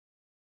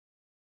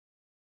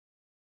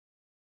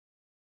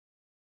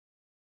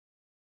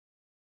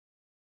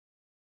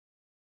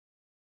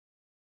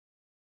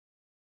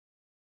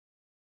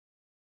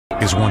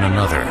is one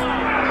another.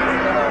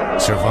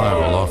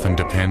 Survival often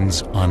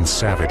depends on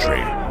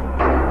savagery.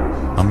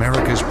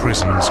 America's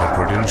prisons have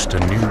produced a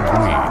new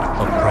breed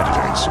of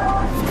predators.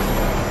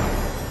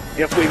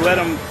 If we let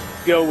them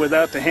go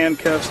without the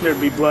handcuffs,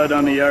 there'd be blood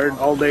on the yard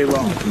all day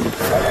long.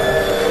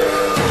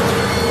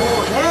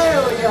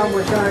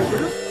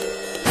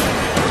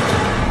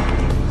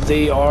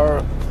 They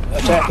are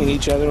attacking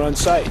each other on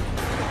sight.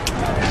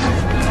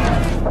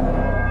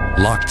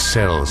 Locked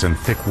cells and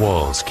thick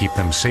walls keep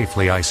them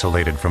safely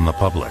isolated from the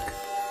public.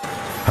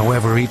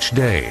 However, each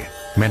day,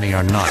 many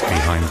are not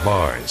behind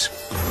bars.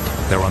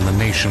 They're on the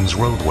nation's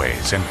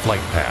roadways and flight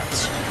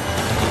paths.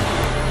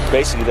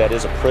 Basically, that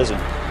is a prison.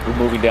 We're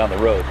moving down the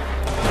road.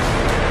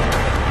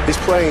 These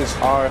planes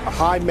are a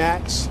high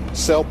max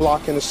cell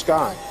block in the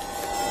sky.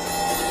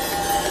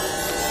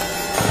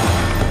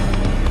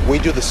 We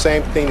do the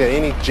same thing that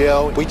any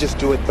jail. We just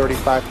do it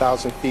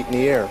 35,000 feet in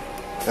the air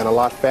and a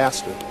lot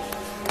faster.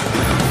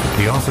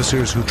 The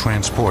officers who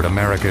transport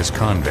America's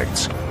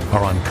convicts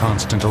are on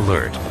constant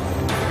alert.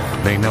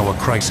 They know a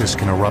crisis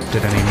can erupt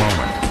at any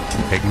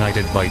moment,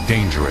 ignited by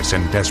dangerous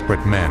and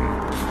desperate men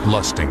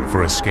lusting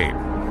for escape.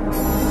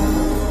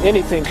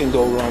 Anything can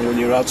go wrong when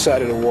you're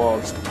outside of the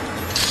walls.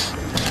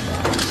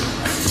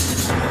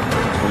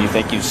 When you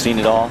think you've seen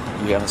it all,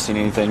 you haven't seen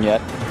anything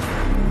yet.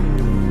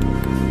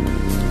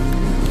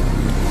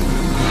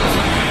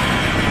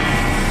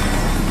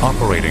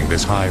 Operating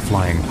this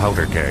high-flying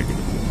powder keg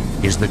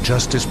is the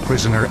Justice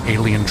Prisoner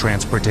Alien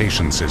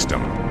Transportation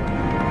System,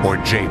 or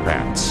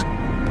JPATS.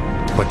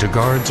 But to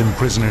guards and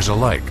prisoners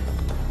alike,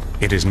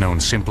 it is known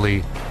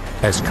simply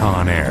as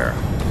Con Air.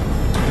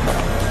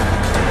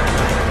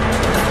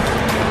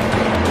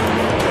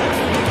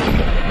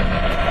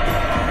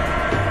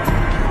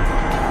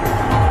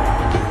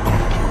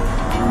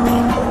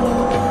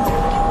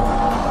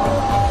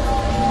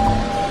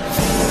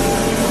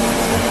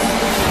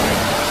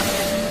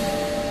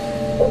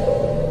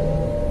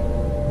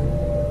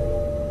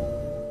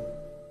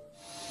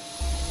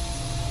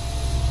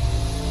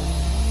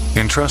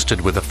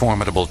 Entrusted with the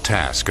formidable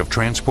task of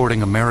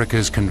transporting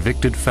America's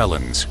convicted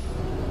felons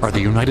are the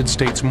United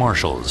States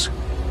Marshals.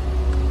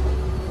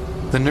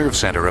 The nerve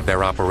center of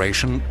their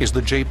operation is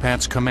the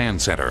JPATS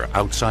Command Center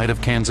outside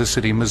of Kansas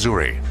City,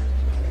 Missouri.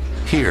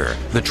 Here,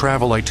 the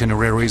travel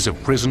itineraries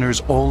of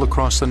prisoners all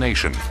across the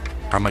nation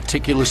are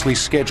meticulously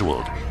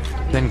scheduled,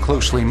 then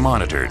closely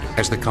monitored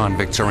as the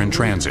convicts are in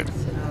transit.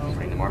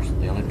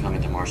 The only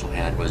comment the Marshal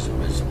had was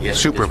yes,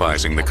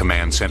 supervising the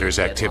command center's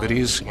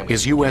activities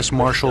is U.S.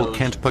 Marshal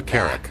Kent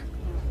Pekarik.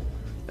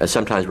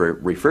 Sometimes we're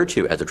referred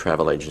to as a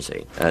travel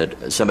agency.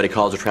 Somebody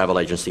calls a travel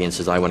agency and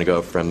says, I want to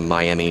go from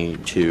Miami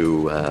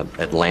to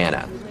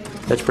Atlanta.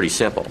 That's pretty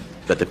simple.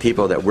 But the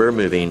people that we're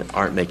moving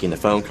aren't making the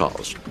phone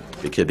calls.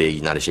 It could be a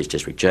United States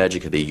District Judge, it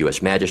could be a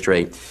U.S.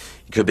 Magistrate,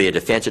 it could be a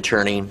defense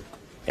attorney,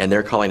 and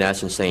they're calling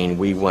us and saying,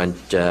 we want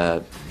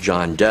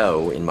John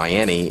Doe in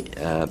Miami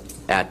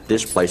at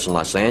this place in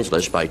Los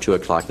Angeles by 2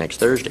 o'clock next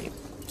Thursday.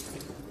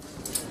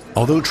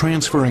 Although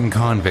transferring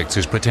convicts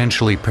is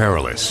potentially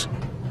perilous,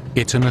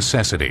 it's a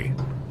necessity.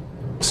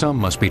 Some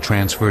must be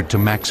transferred to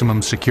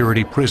maximum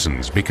security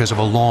prisons because of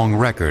a long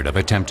record of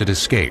attempted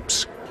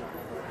escapes.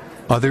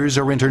 Others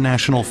are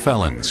international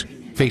felons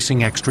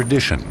facing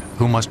extradition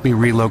who must be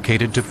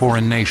relocated to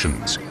foreign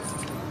nations.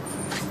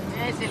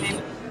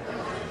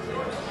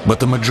 But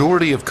the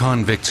majority of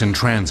convicts in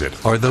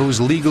transit are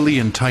those legally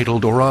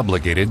entitled or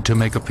obligated to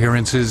make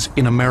appearances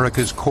in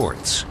America's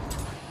courts.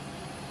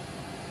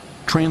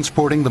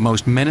 Transporting the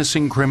most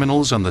menacing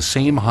criminals on the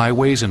same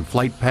highways and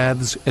flight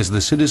paths as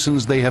the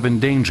citizens they have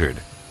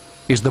endangered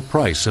is the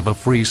price of a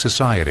free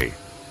society.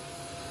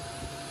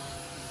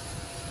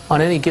 On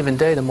any given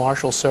day, the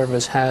Marshal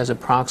Service has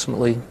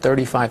approximately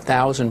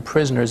 35,000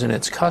 prisoners in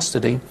its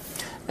custody.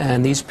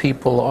 And these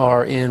people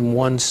are in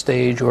one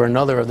stage or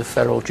another of the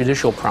federal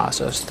judicial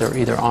process. They're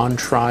either on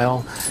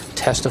trial,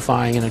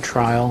 testifying in a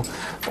trial,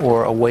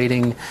 or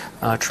awaiting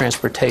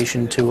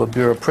transportation to a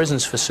Bureau of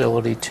Prisons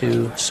facility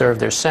to serve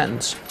their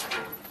sentence.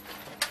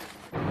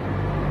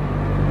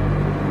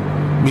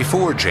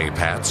 Before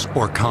JPATS,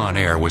 or Con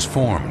Air, was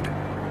formed,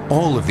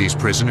 all of these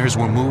prisoners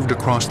were moved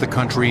across the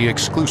country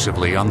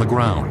exclusively on the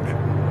ground.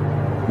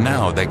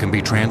 Now they can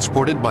be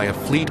transported by a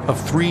fleet of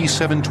 3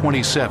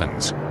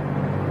 727s,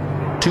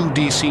 2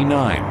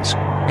 DC-9s,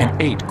 and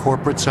 8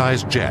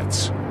 corporate-sized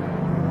jets.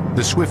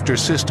 The swifter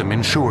system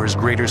ensures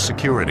greater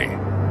security.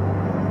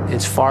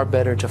 It's far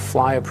better to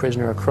fly a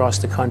prisoner across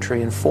the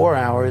country in 4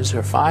 hours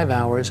or 5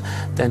 hours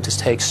than to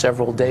take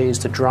several days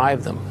to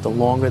drive them. The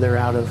longer they're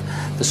out of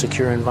the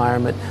secure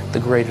environment, the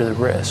greater the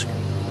risk.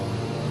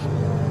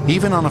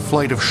 Even on a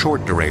flight of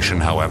short duration,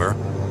 however,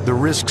 the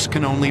risks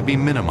can only be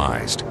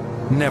minimized,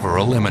 never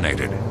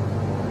eliminated.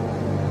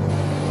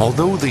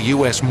 Although the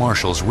U.S.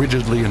 Marshals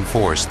rigidly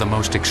enforce the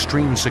most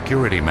extreme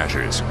security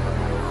measures,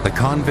 the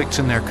convicts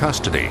in their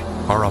custody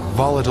are a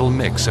volatile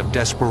mix of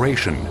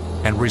desperation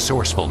and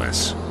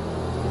resourcefulness.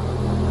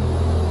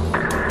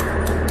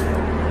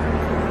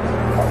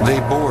 They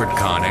board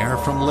Con Air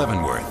from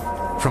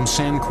Leavenworth, from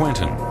San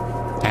Quentin,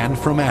 and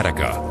from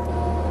Attica.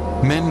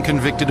 Men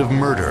convicted of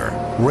murder,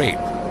 rape,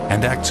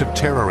 and acts of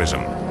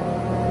terrorism.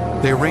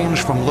 They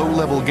range from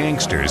low-level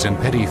gangsters and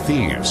petty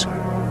thieves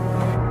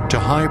to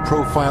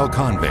high-profile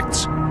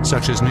convicts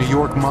such as New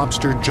York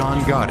mobster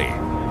John Gotti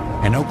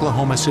and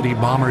Oklahoma City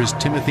bombers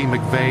Timothy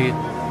McVeigh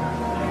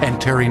and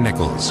Terry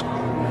Nichols.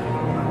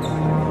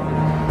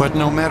 But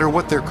no matter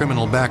what their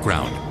criminal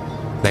background,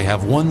 they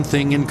have one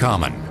thing in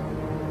common.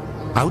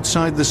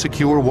 Outside the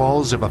secure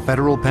walls of a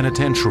federal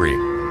penitentiary,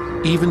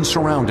 even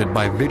surrounded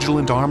by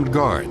vigilant armed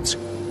guards,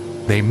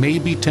 they may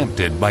be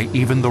tempted by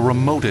even the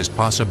remotest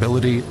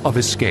possibility of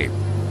escape.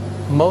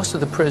 Most of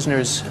the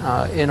prisoners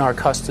in our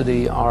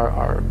custody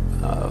are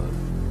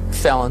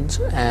felons,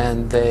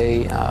 and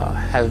they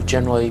have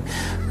generally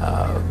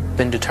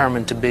been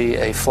determined to be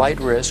a flight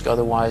risk.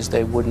 Otherwise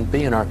they wouldn't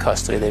be in our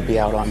custody, they'd be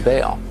out on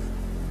bail.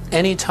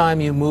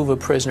 Anytime you move a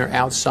prisoner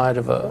outside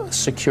of a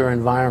secure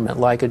environment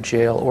like a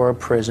jail or a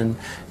prison,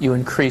 you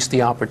increase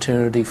the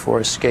opportunity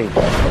for escape.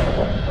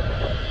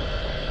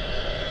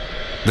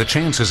 The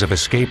chances of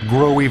escape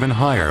grow even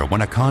higher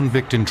when a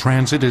convict in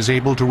transit is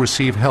able to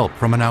receive help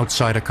from an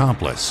outside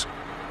accomplice.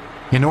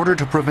 In order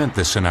to prevent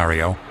this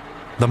scenario,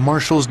 the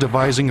marshals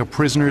devising a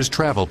prisoner's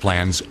travel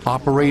plans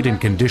operate in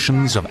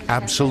conditions of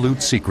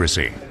absolute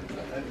secrecy.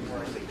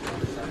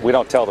 We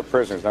don't tell the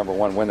prisoners, number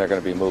one, when they're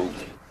going to be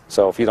moved.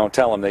 So if you don't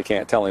tell them, they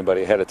can't tell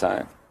anybody ahead of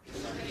time.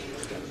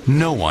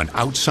 No one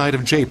outside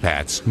of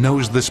JPATS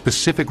knows the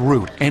specific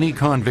route any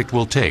convict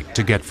will take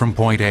to get from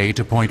point A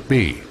to point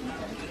B.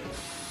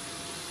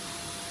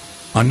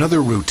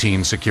 Another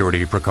routine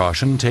security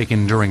precaution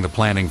taken during the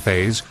planning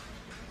phase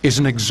is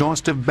an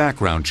exhaustive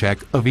background check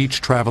of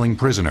each traveling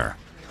prisoner.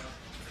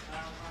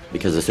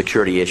 Because of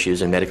security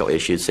issues and medical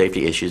issues,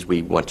 safety issues,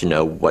 we want to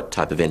know what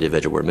type of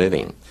individual we're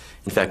moving.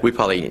 In fact, we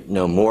probably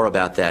know more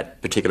about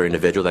that particular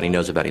individual than he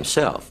knows about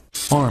himself.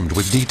 Armed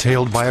with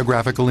detailed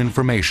biographical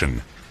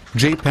information,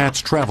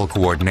 JPATS travel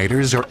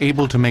coordinators are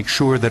able to make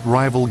sure that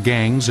rival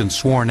gangs and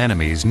sworn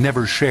enemies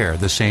never share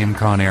the same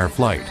Conair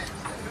flight.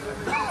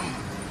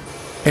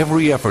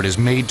 Every effort is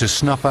made to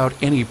snuff out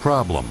any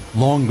problem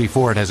long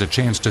before it has a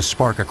chance to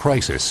spark a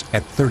crisis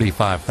at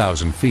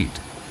 35,000 feet.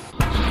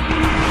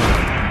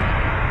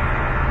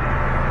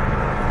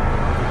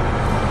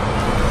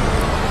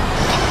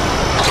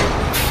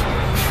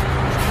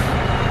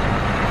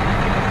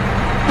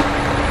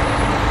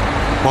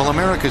 While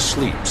America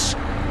sleeps,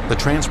 the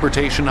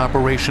transportation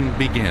operation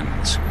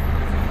begins.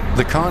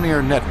 The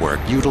Conair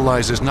network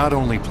utilizes not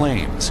only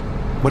planes,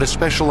 but a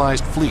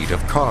specialized fleet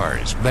of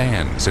cars,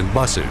 vans, and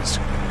buses.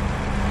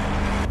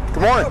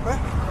 Good morning.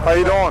 How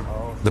you doing?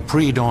 The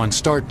pre-dawn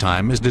start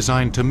time is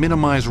designed to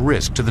minimize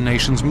risk to the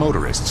nation's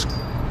motorists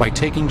by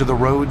taking to the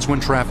roads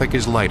when traffic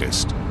is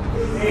lightest.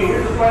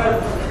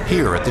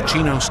 Here at the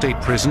Chino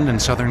State Prison in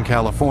Southern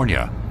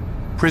California,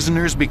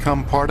 prisoners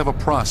become part of a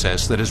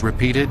process that is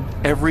repeated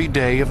every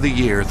day of the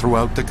year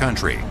throughout the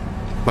country,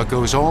 but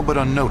goes all but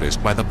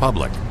unnoticed by the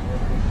public.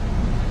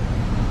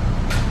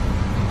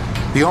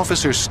 The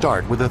officers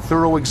start with a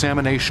thorough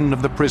examination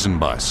of the prison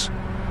bus.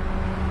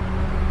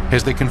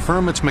 As they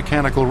confirm its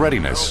mechanical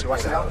readiness,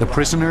 the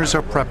prisoners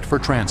are prepped for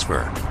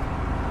transfer.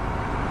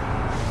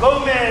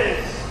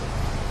 Gomez!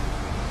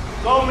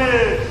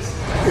 Gomez!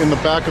 In the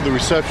back of the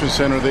reception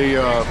center,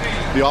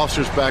 the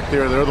officers back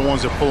there, they're the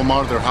ones that pull them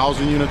out of their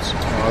housing units.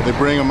 They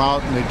bring them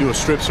out and they do a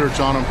strip search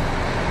on them,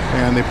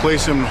 and they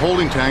place them in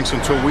holding tanks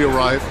until we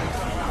arrive.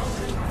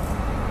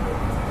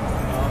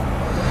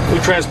 We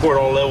transport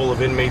all level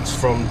of inmates,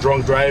 from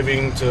drunk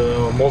driving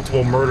to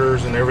multiple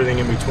murders and everything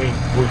in between.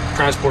 We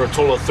transport a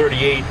total of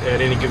 38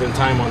 at any given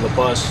time on the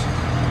bus.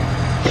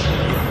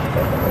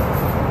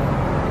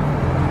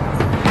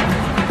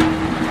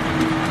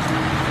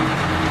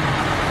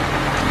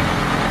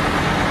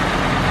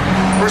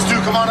 First two,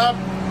 come on up.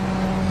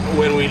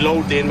 When we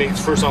load the inmates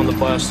first on the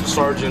bus, the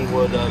sergeant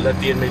would let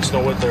the inmates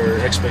know what their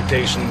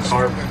expectations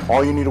are.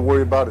 All you need to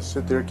worry about is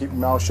sit there, keep your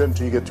mouth shut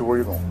until you get to where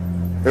you're going.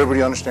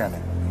 Everybody understand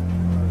that?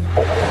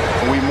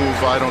 We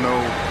move, I don't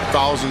know,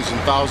 thousands and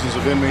thousands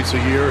of inmates a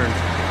year,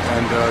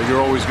 and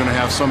you're always going to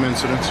have some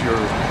incidents. You're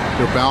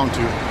bound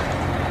to.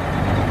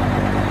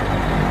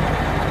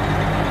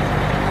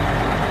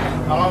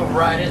 How long of a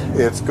ride is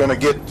it? It's going to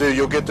get there.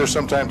 You'll get there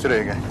sometime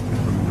today again.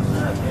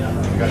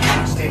 You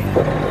got 16.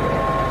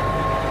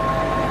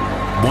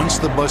 Once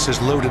the bus is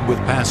loaded with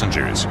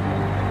passengers,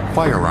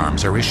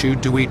 firearms are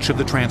issued to each of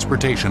the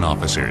transportation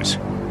officers.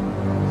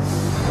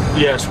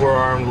 Yes, we're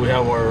armed. We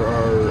have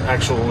our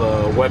actual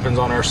weapons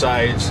on our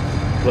sides,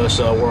 plus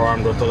we're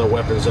armed with other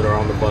weapons that are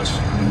on the bus.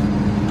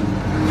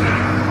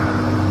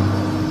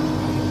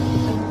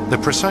 The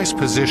precise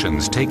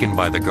positions taken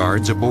by the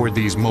guards aboard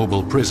these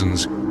mobile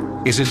prisons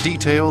is a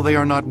detail they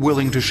are not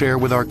willing to share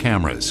with our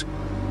cameras.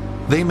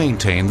 They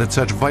maintain that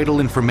such vital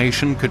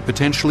information could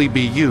potentially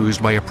be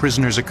used by a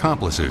prisoner's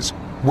accomplices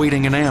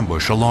waiting in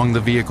ambush along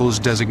the vehicle's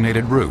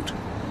designated route.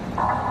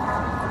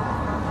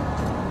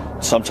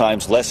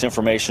 Sometimes less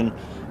information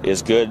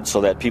is good so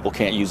that people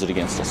can't use it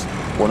against us.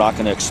 We're not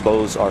going to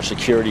expose our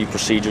security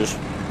procedures.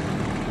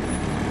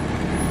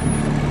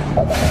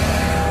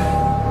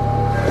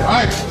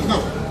 right, let's go.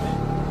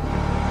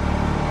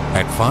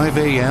 At 5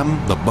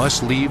 a.m., the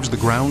bus leaves the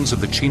grounds of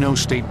the Chino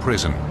State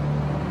Prison.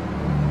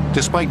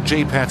 Despite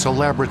JPAT's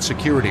elaborate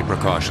security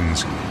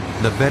precautions,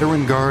 the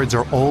veteran guards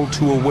are all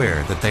too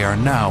aware that they are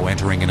now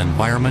entering an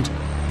environment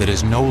that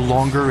is no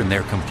longer in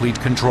their complete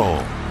control.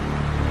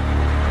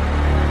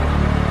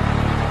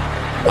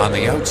 On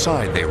the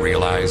outside, they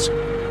realize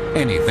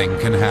anything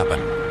can happen.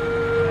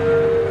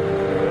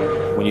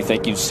 When you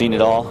think you've seen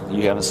it all,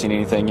 you haven't seen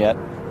anything yet.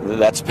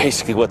 That's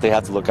basically what they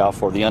have to look out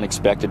for, the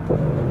unexpected.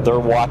 They're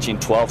watching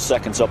 12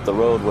 seconds up the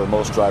road where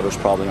most drivers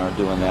probably aren't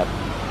doing that.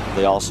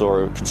 They also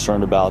are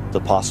concerned about the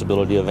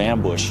possibility of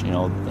ambush,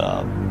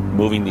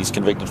 moving these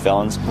convicted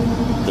felons.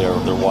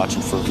 They're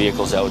watching for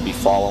vehicles that would be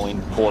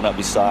following, pulling up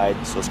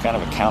beside. So it's kind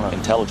of a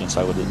counterintelligence,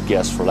 I would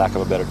guess, for lack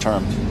of a better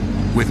term.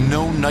 With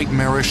no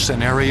nightmarish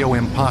scenario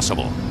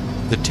impossible,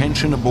 the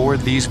tension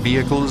aboard these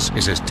vehicles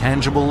is as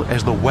tangible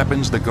as the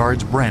weapons the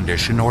guards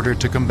brandish in order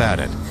to combat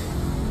it.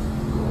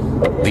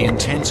 The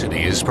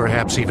intensity is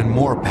perhaps even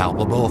more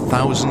palpable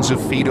thousands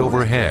of feet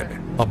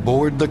overhead,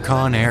 aboard the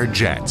Con Air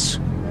jets.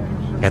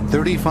 At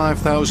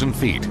 35,000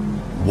 feet,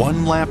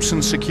 one lapse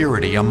in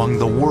security among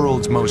the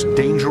world's most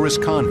dangerous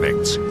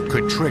convicts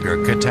could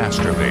trigger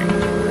catastrophe.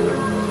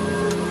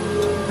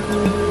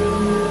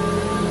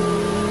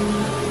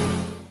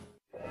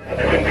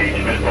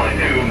 Impeachment line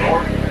 2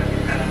 north,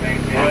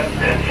 west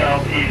and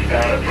southeast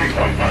down at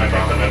 3.5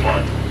 on the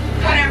midline.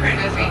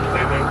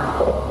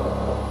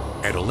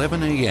 At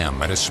 11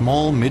 a.m. at a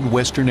small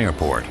Midwestern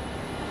airport,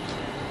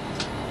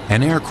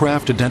 an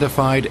aircraft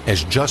identified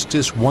as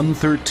Justice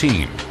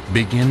 113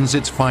 begins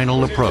its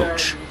final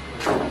approach.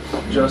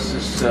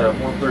 Justice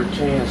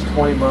 113 is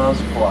 20 miles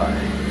to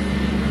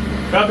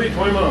fly. Copy,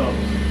 20 miles.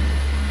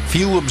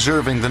 Few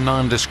observing the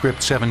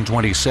nondescript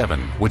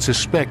 727 would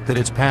suspect that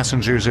its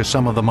passengers are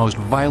some of the most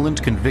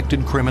violent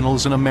convicted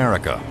criminals in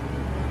America.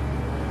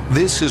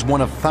 This is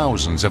one of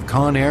thousands of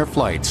Con Air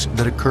flights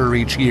that occur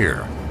each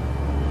year.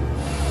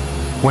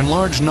 When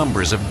large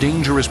numbers of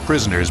dangerous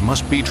prisoners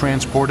must be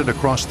transported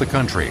across the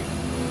country,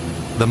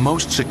 the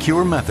most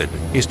secure method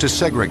is to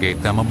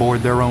segregate them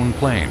aboard their own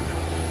plane.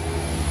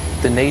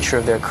 The nature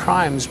of their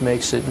crimes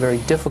makes it very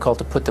difficult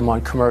to put them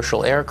on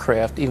commercial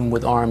aircraft, even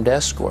with armed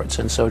escorts.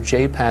 And so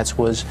JPATS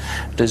was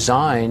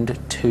designed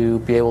to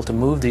be able to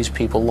move these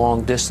people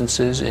long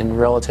distances in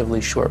relatively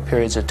short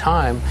periods of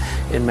time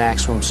in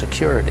maximum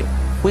security.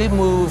 We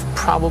move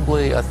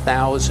probably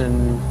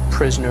 1,000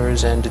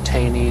 prisoners and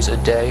detainees a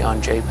day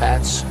on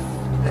JPATS.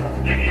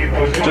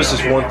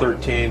 Justice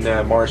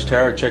 113, Mars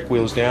Tower, check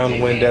wheels down,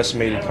 wind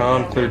estimated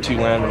calm, clear 2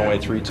 land, runway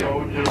 32.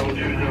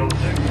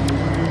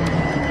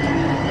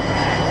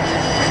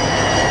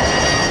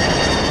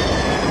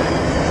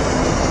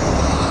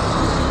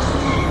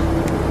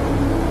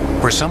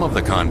 For some of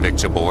the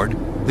convicts aboard,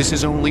 this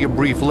is only a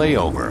brief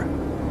layover.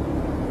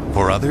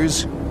 For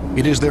others,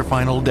 it is their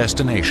final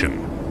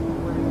destination.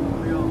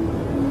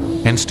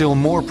 And still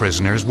more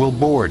prisoners will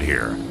board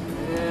here.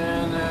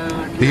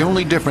 The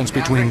only difference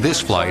between this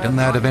flight and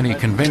that of any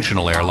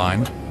conventional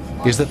airline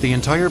is that the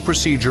entire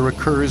procedure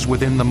occurs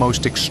within the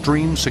most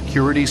extreme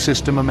security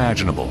system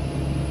imaginable.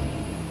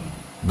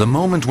 The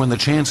moment when the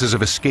chances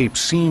of escape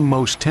seem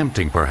most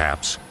tempting,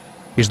 perhaps,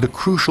 is the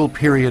crucial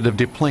period of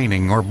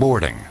deplaning or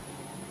boarding.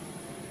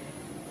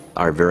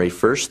 Our very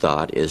first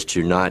thought is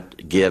to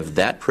not give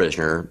that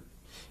prisoner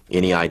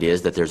any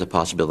ideas that there's a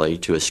possibility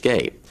to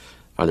escape,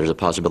 or there's a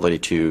possibility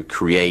to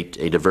create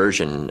a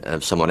diversion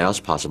of someone else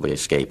possibly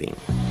escaping.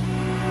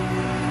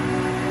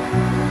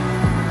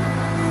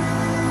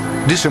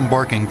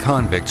 Disembarking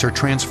convicts are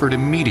transferred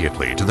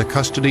immediately to the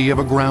custody of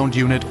a ground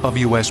unit of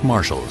U.S.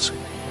 Marshals.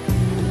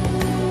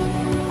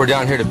 We're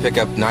down here to pick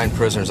up 9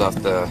 prisoners off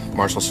the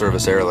Marshal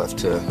Service airlift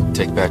to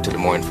take back to Des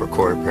Moines for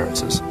court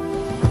appearances.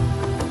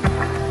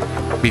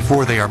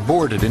 Before they are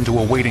boarded into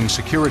a waiting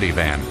security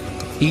van,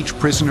 each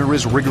prisoner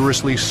is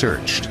rigorously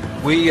searched.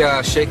 We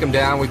shake them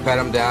down, we pat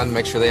them down,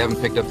 make sure they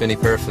haven't picked up any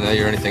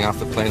paraphernalia or anything off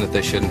the plane that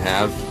they shouldn't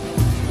have.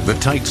 The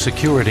tight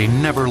security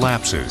never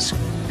lapses,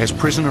 as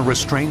prisoner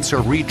restraints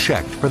are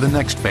rechecked for the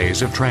next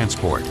phase of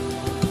transport.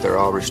 They're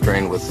all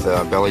restrained with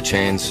belly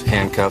chains,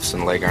 handcuffs,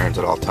 and leg irons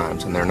at all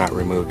times, and they're not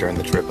removed during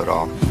the trip at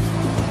all.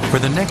 For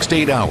the next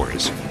 8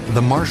 hours,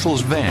 the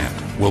Marshal's van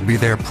will be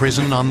their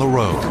prison on the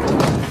road.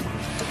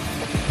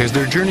 As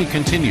their journey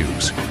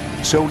continues,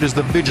 so does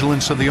the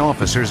vigilance of the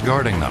officers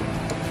guarding them.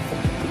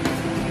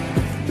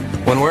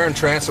 When we're in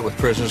transit with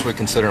prisoners, we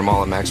consider them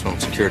all a maximum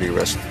security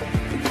risk.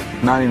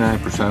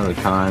 99% of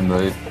the time,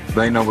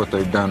 they know what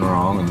they've done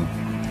wrong, and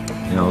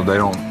they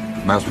don't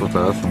mess with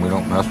us, and we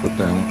don't mess with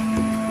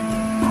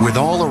them. With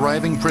all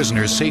arriving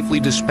prisoners safely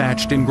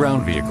dispatched in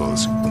ground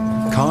vehicles,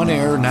 Con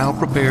Air now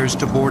prepares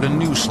to board a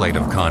new slate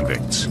of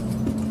convicts.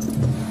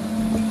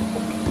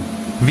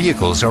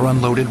 Vehicles are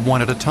unloaded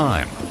one at a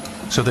time,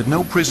 so that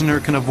no prisoner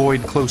can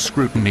avoid close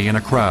scrutiny in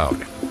a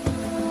crowd.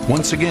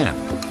 Once again,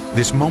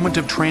 this moment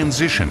of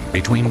transition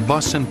between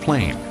bus and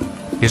plane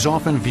is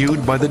often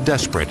viewed by the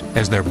desperate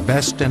as their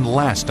best and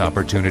last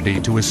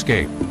opportunity to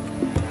escape.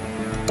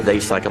 They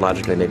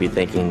psychologically may be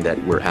thinking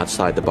that we're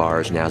outside the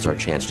bars, now's our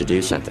chance to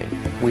do something.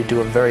 We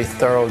do a very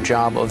thorough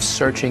job of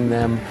searching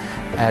them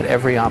at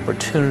every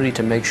opportunity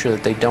to make sure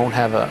that they don't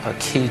have a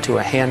key to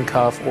a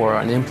handcuff or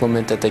an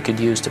implement that they could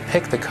use to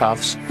pick the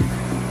cuffs.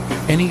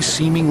 Any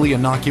seemingly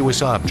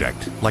innocuous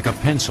object, like a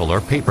pencil or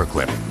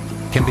paperclip,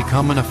 can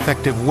become an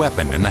effective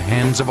weapon in the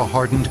hands of a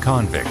hardened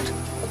convict.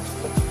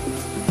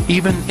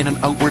 Even in an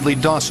outwardly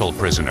docile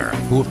prisoner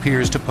who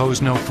appears to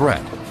pose no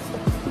threat.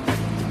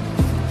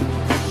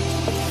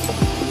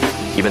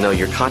 Even though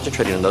you're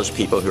concentrating on those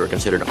people who are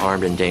considered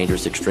armed and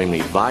dangerous,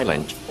 extremely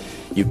violent,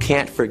 you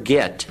can't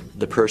forget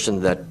the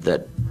person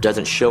that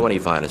doesn't show any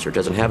violence or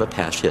doesn't have a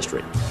past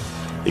history.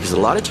 Because a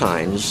lot of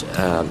times,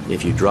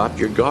 if you drop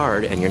your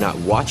guard and you're not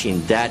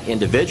watching that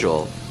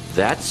individual,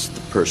 that's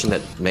the person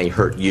that may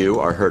hurt you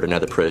or hurt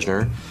another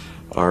prisoner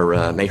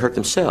or may hurt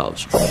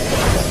themselves.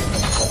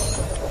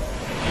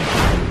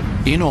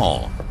 In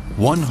all,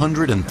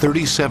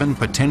 137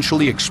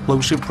 potentially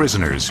explosive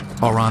prisoners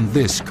are on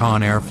this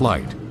Con Air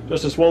flight.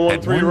 Justice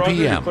 113, At 1 Roger,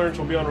 p.m., your clearance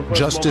will be on request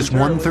Justice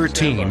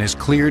momentarily. 113 is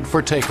cleared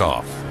for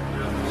takeoff.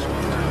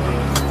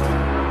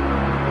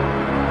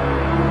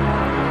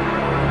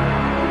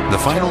 The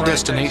final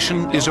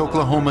destination is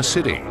Oklahoma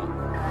City.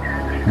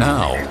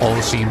 Now,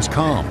 all seems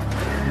calm.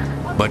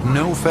 But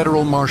no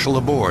federal marshal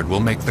aboard will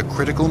make the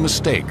critical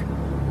mistake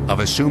of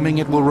assuming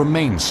it will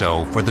remain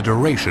so for the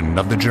duration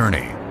of the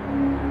journey.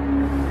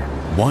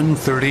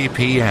 1:30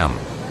 p.m.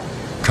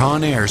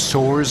 Con Air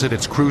soars at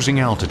its cruising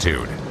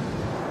altitude.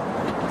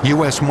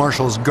 U.S.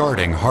 Marshals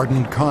guarding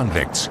hardened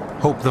convicts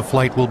hope the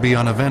flight will be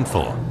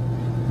uneventful,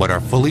 but are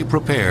fully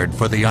prepared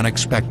for the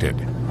unexpected.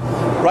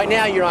 Right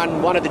now you're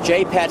on one of the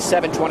JPAT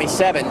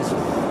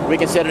 727s. We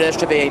consider this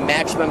to be a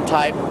maximum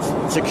type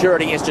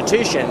security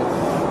institution.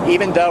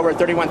 Even though we're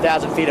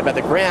 31,000 feet above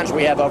the ground,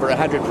 we have over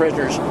 100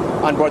 prisoners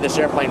on board this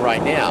airplane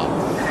right now.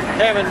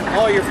 Having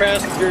all your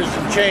passengers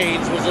in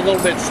chains was a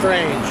little bit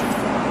strange.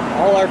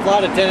 All our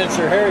flight attendants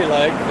are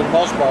hairy-legged for the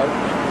most part.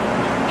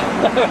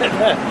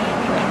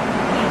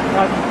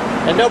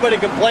 And nobody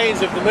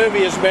complains if the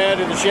movie is bad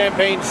or the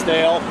champagne's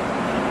stale.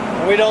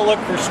 And we don't look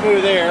for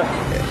smooth air.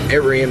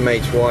 Every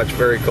inmate's watched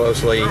very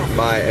closely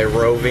by a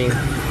roving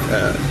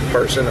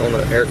person on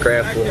the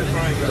aircraft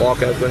will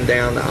walk up and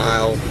down the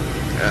aisle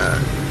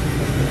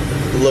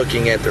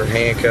looking at their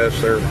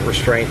handcuffs, their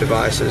restraint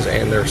devices,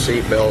 and their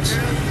seat belts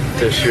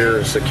to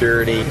assure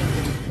security.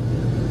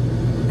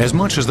 As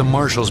much as the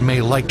marshals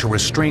may like to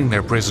restrain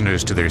their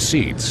prisoners to their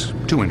seats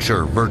to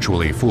ensure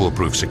virtually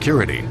foolproof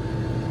security,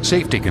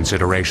 safety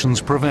considerations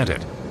prevent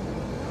it.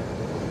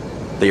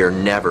 They are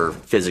never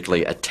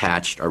physically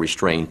attached or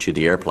restrained to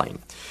the airplane.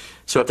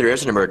 So if there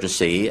is an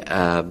emergency,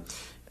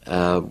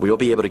 we'll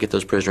be able to get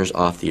those prisoners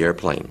off the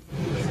airplane.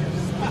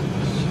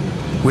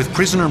 With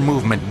prisoner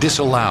movement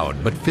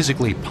disallowed but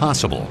physically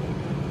possible,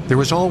 there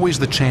is always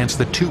the chance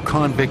that two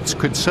convicts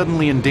could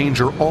suddenly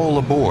endanger all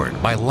aboard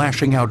by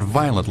lashing out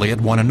violently at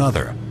one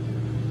another.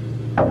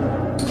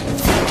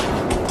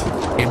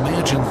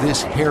 Imagine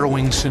this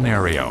harrowing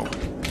scenario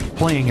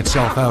playing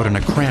itself out in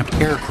a cramped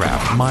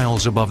aircraft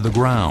miles above the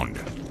ground.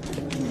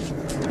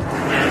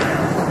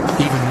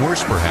 Even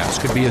worse, perhaps,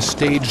 could be a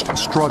staged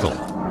struggle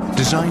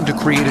designed to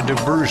create a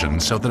diversion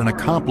so that an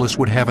accomplice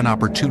would have an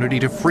opportunity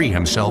to free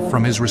himself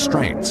from his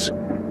restraints.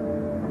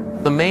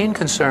 The main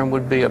concern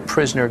would be a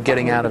prisoner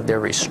getting out of their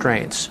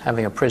restraints.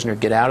 Having a prisoner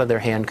get out of their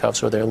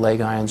handcuffs or their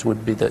leg irons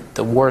would be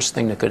the worst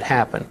thing that could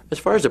happen. As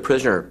far as the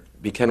prisoner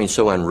becoming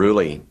so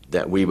unruly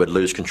that we would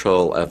lose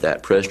control of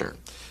that prisoner,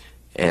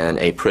 and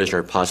a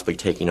prisoner possibly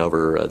taking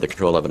over the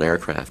control of an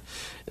aircraft,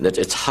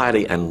 it's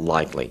highly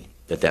unlikely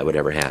that would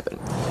ever happen.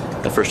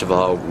 First of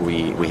all,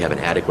 we have an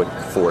adequate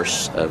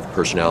force of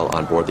personnel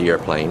on board the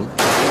airplane.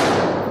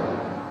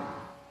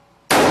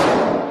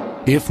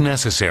 If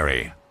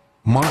necessary,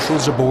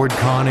 marshals aboard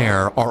Con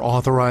Air are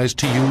authorized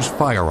to use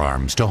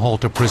firearms to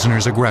halt a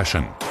prisoner's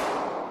aggression,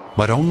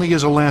 but only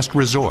as a last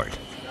resort.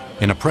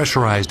 In a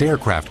pressurized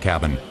aircraft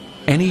cabin,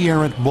 any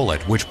errant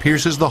bullet which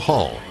pierces the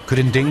hull could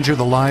endanger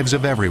the lives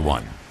of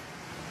everyone.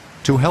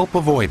 To help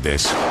avoid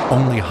this,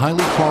 only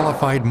highly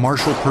qualified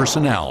marshal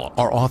personnel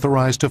are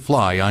authorized to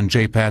fly on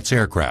JPAT's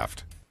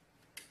aircraft.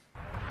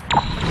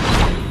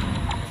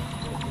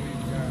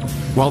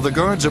 While the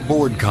guards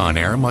aboard Con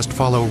Air must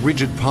follow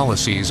rigid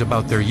policies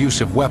about their use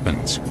of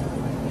weapons,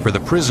 for the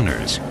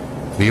prisoners,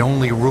 the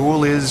only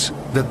rule is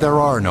that there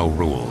are no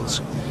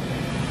rules.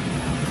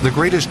 The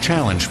greatest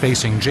challenge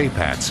facing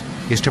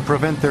JPATs is to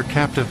prevent their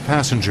captive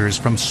passengers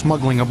from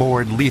smuggling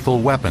aboard lethal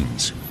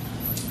weapons.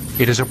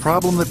 It is a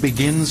problem that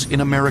begins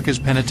in America's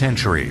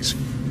penitentiaries,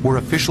 where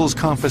officials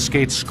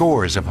confiscate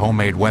scores of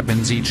homemade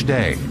weapons each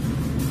day.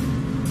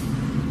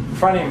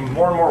 Finding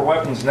more and more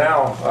weapons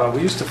now.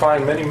 We used to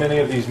find many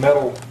of these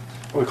metal,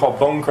 what we call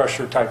bone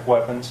crusher type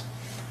weapons,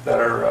 that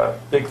are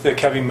big, thick,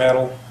 heavy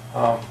metal.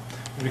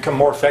 They become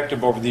more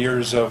effective over the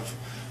years of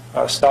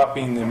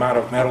stopping the amount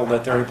of metal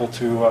that they're able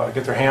to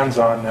get their hands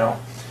on now.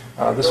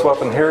 This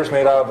weapon here is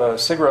made out of a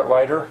cigarette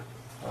lighter.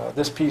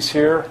 This piece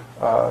here,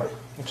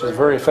 which is a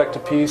very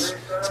effective piece,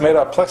 it's made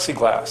out of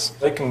plexiglass.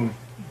 They can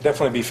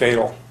definitely be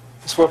fatal.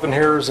 This weapon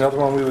here is another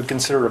one we would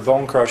consider a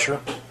bone crusher.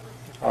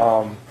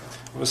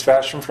 It was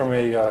fashioned from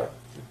an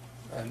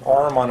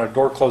arm on a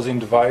door closing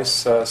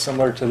device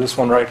similar to this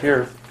one right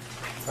here.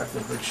 I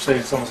could say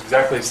it's almost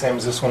exactly the same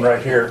as this one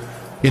right here.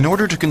 In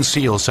order to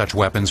conceal such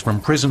weapons from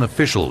prison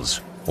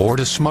officials or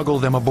to smuggle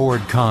them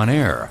aboard Con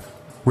Air,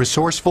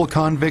 resourceful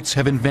convicts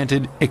have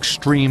invented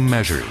extreme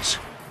measures.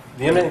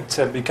 The inmates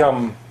have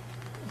become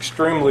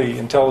extremely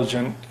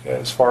intelligent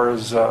as far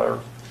as,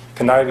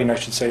 conniving I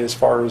should say, as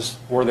far as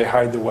where they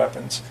hide the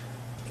weapons.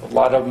 A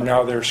lot of them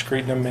now, they're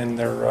secreting them in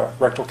their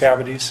rectal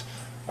cavities.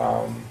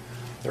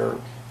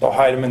 They'll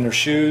hide them in their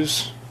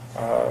shoes.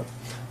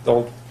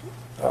 They'll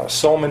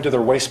sew them into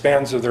their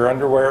waistbands of their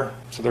underwear,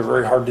 so they're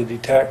very hard to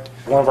detect.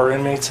 One of our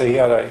inmates, he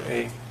had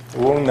a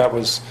wound that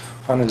was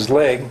on his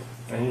leg,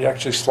 and he'd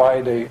actually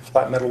slide a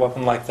flat metal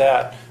weapon like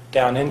that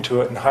down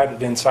into it and hide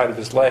it inside of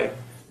his leg.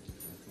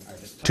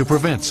 To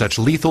prevent such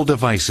lethal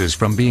devices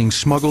from being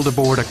smuggled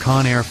aboard a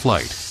Con Air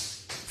flight,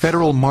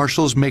 federal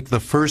marshals make the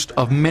first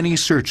of many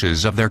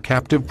searches of their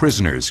captive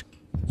prisoners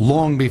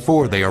long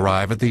before they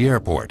arrive at the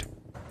airport.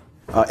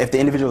 If the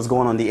individual is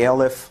going on the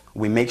airlift,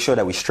 we make sure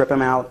that we strip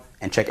him out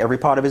and check every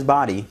part of his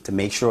body to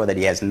make sure that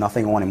he has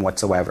nothing on him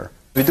whatsoever.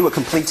 We do a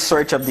complete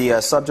search of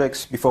the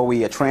subjects before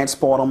we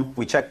transport them.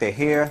 We check their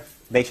hair,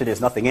 make sure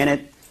there's nothing in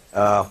it.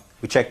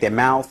 We check their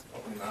mouth,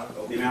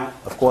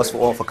 of course,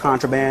 for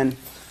contraband.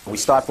 We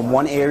start from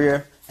one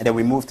area, and then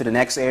we move to the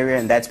next area,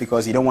 and that's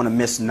because you don't want to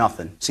miss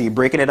nothing. So you're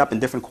breaking it up in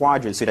different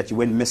quadrants so that you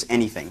wouldn't miss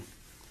anything.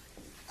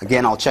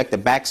 Again, I'll check the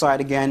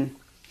backside again,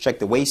 check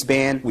the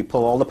waistband. We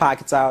pull all the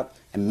pockets out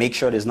and make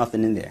sure there's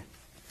nothing in there.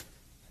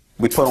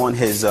 We put on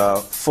his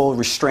full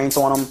restraints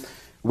on him,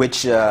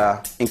 which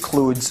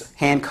includes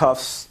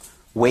handcuffs,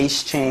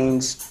 waist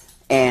chains,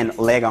 and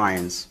leg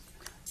irons.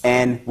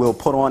 And we'll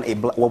put on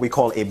what we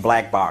call a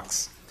black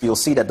box. You'll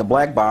see that the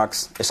black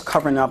box is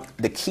covering up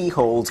the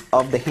keyholes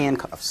of the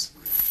handcuffs.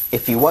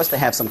 If he was to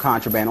have some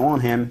contraband on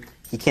him,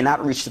 he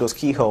cannot reach to those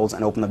keyholes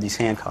and open up these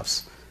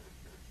handcuffs.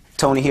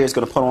 Tony here is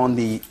going to put on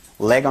the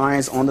leg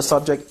irons on the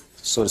subject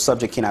so the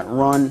subject cannot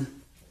run.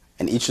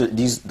 And each of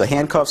these, the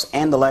handcuffs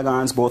and the leg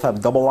irons, both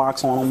have double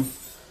locks on them.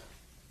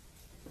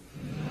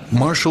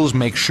 Marshals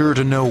make sure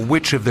to know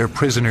which of their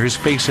prisoners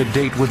face a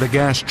date with a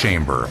gas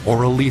chamber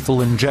or a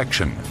lethal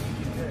injection.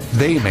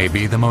 They may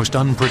be the most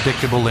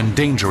unpredictable and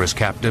dangerous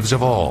captives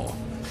of all.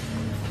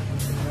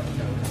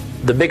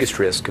 The biggest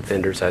risk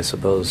offenders, I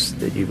suppose,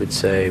 that you would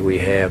say we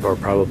have are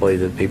probably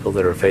the people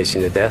that are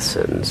facing a death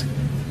sentence.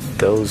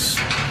 Those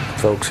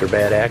folks are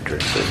bad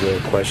actors, there's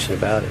no question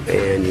about it,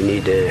 and you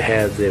need to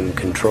have them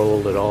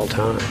controlled at all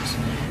times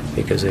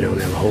because they don't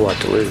have a whole lot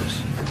to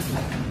lose.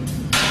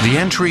 The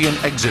entry and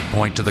exit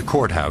point to the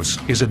courthouse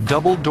is a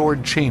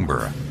double-doored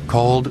chamber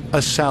called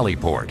a sally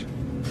port.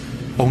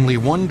 Only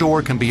one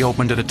door can be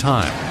opened at a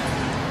time.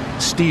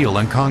 Steel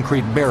and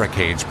concrete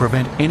barricades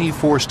prevent any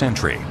forced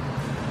entry.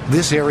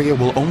 This area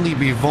will only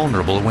be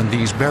vulnerable when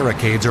these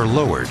barricades are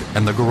lowered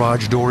and the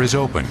garage door is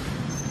open.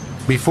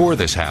 Before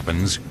this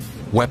happens,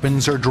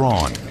 weapons are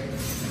drawn.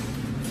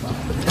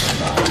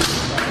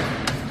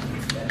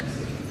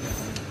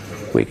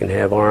 We can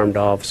have armed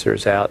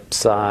officers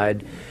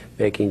outside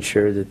making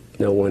sure that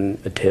no one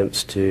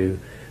attempts to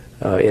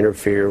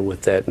interfere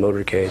with that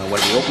motorcade.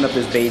 When we open up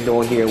this bay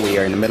door here, we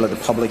are in the middle of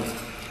the public.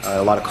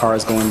 A lot of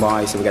cars going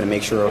by, so we got to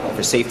make sure,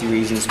 for safety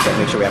reasons, we got to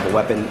make sure we have a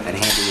weapon at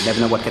hand. You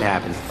never know what could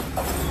happen.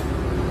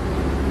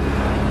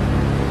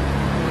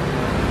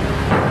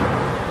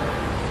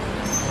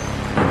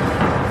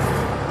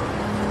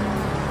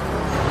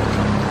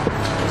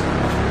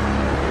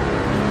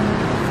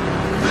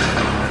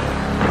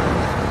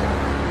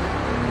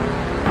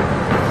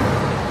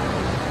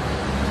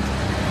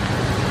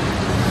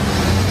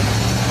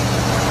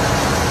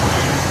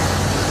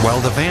 While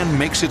the van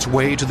makes its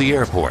way to the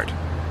airport,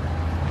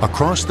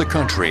 across the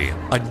country,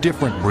 a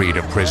different breed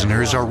of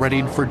prisoners are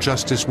readied for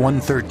Justice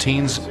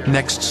 113's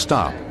next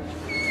stop.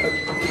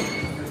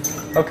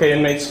 Okay,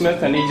 Inmate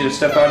Smith, I need you to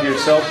step out of your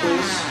cell,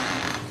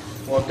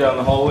 please. Walk down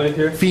the hallway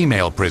here.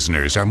 Female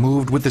prisoners are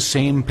moved with the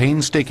same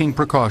painstaking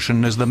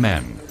precaution as the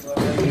men.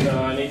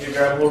 I need you to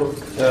grab hold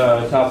of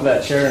the top of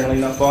that chair and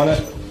lean up on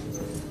it.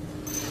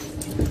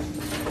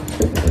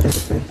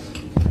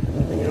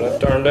 Bring your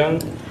left arm down.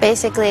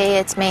 Basically,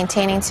 it's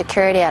maintaining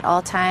security at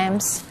all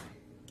times.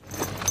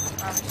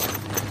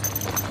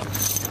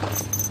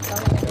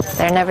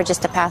 They're never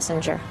just a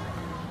passenger.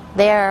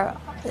 They're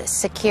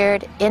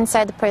secured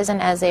inside the prison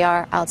as they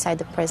are outside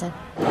the prison.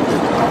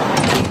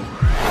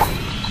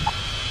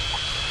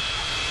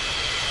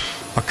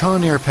 A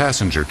Con Air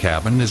passenger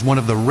cabin is one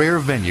of the rare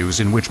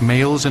venues in which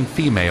males and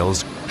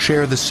females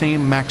share the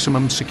same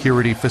maximum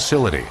security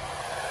facility.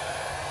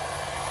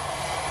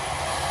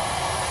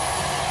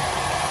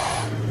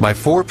 By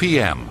 4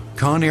 p.m.,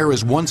 Con Air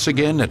is once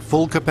again at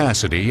full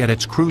capacity at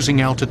its cruising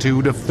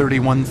altitude of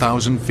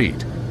 31,000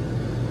 feet.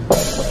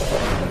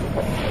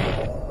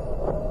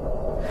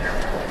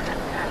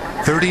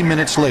 30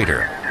 minutes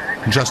later,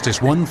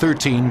 Justice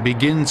 113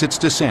 begins its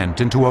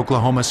descent into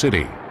Oklahoma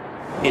City.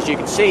 As you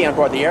can see on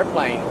board the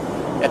airplane,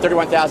 at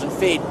 31,000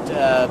 feet,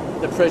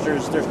 the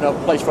prisoners, there's no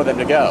place for them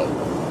to go.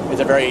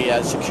 It's a very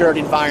secured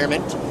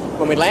environment.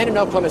 When we land in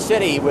Oklahoma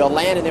City, we'll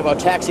land and then we'll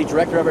taxi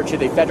directly over to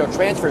the Federal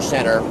Transfer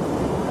Center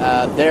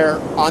there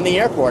on the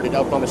airport in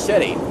Oklahoma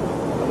City.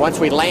 Once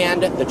we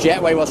land, the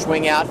jetway will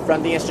swing out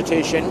from the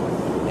institution,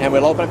 and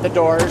we'll open up the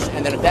doors,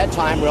 and then at that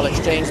time we'll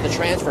exchange the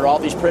transfer. All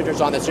these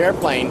prisoners on this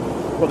airplane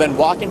will then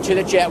walk into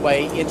the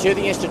jetway, into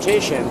the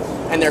institution,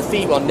 and their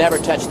feet will never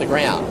touch the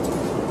ground.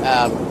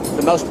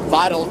 The most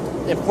vital,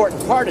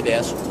 important part of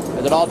this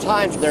is at all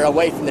times they're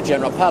away from the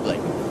general public.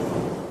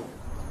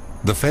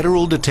 The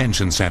Federal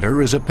Detention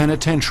Center is a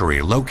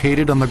penitentiary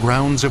located on the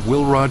grounds of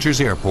Will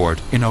Rogers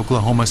Airport in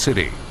Oklahoma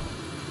City.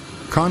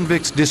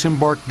 Convicts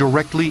disembark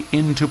directly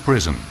into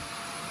prison.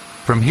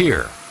 From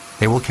here,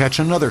 they will catch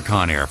another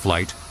Conair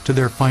flight to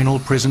their final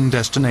prison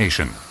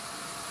destination.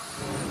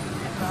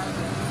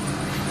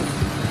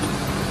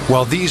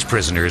 While these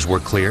prisoners were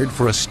cleared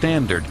for a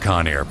standard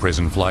Conair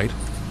prison flight,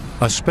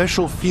 a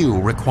special few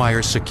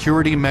require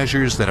security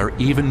measures that are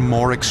even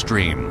more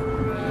extreme.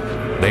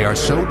 They are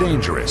so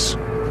dangerous,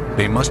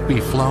 they must be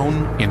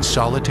flown in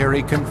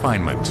solitary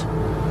confinement.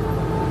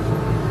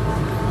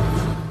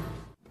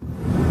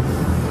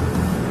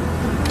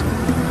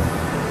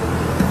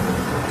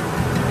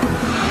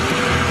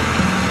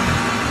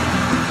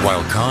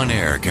 While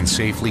Conair can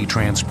safely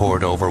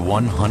transport over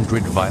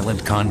 100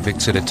 violent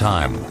convicts at a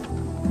time,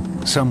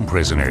 some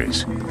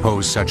prisoners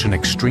pose such an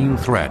extreme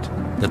threat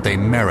that they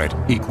merit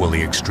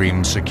equally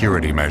extreme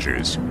security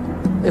measures.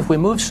 If we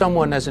move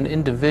someone as an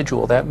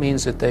individual, that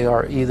means that they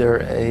are either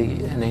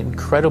an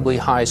incredibly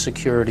high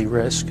security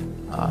risk,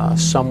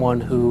 someone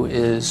who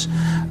is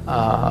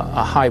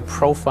a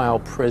high-profile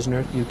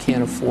prisoner. You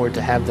can't afford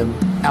to have them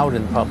out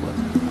in public,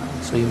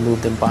 so you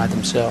move them by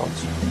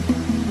themselves.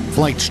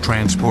 Flights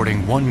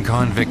transporting one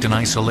convict in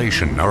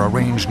isolation are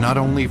arranged not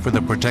only for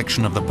the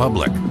protection of the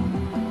public,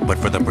 but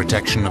for the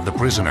protection of the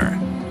prisoner.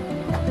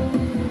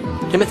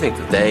 Timothy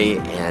McVeigh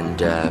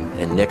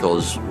and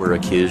Nichols were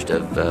accused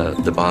of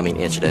the bombing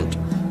incident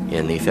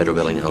in the federal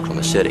building in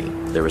Oklahoma City.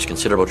 There was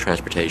considerable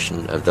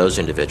transportation of those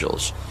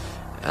individuals.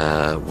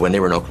 When they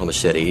were in Oklahoma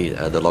City,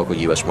 the local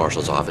U.S.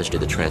 Marshal's Office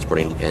did the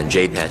transporting, and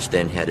JPATS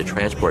then had to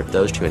transport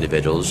those two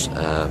individuals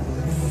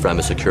from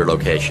a secure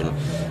location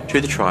to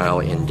the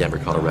trial in Denver,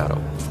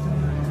 Colorado.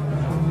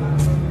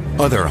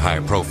 Other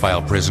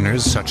high-profile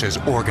prisoners, such as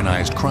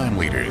organized crime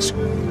leaders,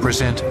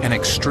 present an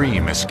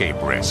extreme escape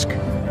risk.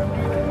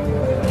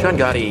 John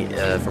Gotti,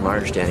 from our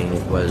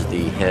understanding, was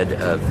the head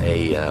of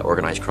a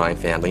organized crime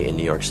family in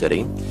New York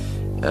City.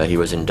 He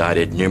was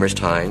indicted numerous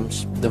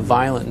times. The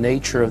violent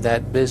nature of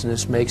that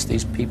business makes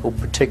these people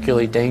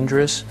particularly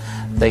dangerous.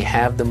 They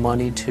have the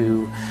money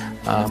to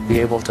be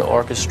able to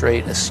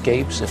orchestrate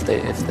escapes if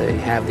they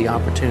have the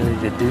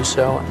opportunity to do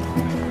so.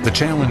 The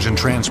challenge in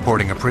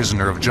transporting a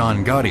prisoner of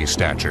John Gotti's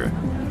stature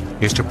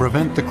is to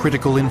prevent the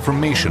critical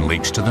information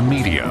leaks to the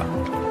media,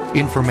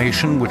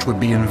 information which would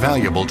be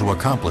invaluable to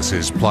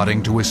accomplices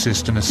plotting to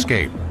assist an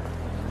escape.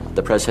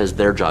 The press has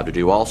their job to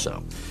do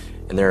also,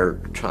 and they're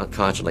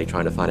constantly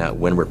trying to find out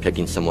when we're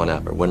picking someone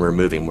up or when we're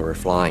moving, when we're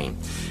flying.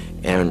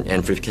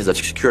 And because of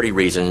security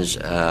reasons,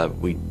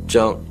 we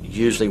don't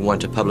usually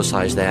want to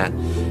publicize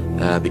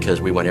that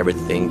because we want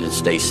everything to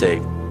stay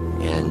safe,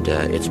 and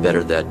it's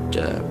better that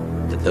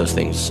those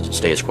things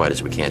stay as quiet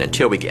as we can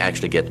until we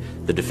actually get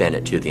the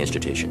defendant to the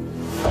institution.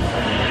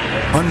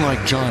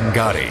 Unlike John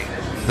Gotti,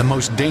 the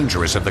most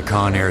dangerous of the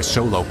Conair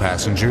solo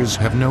passengers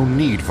have no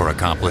need for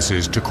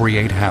accomplices to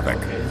create havoc.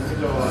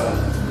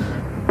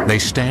 They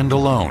stand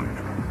alone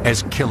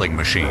as killing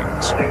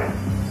machines.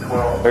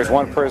 There's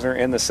one prisoner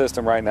in the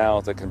system right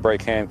now that can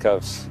break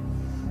handcuffs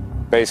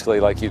basically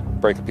like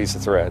you'd break a piece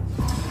of thread.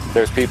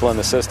 There's people in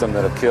the system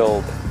that have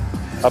killed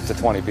up to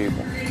 20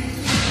 people.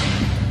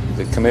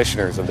 The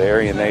commissioners of the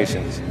Aryan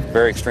nations,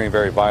 very extreme,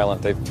 very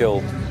violent. They've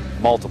killed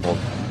multiple,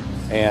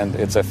 and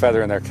it's a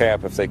feather in their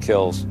cap if they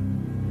kill,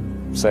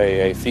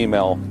 say, a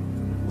female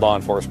law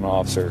enforcement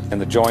officer. In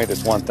the joint,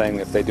 it's one thing.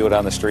 If they do it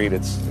on the street,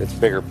 it's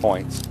bigger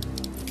points.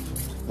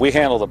 We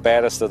handle the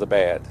baddest of the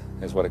bad,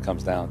 is what it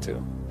comes down to.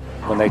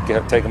 When they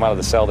take them out of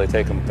the cell, they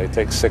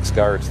take 6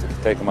 guards to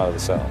take them out of the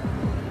cell,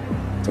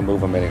 to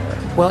move them anywhere.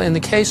 Well, in the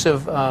case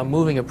of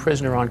moving a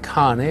prisoner on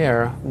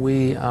Conair,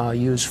 we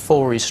use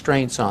full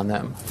restraints on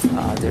them.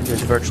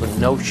 There's virtually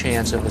no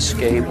chance of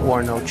escape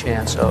or no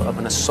chance of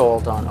an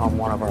assault on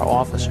one of our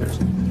officers.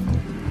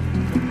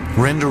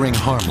 Rendering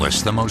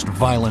harmless the most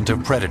violent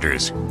of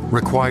predators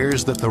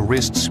requires that the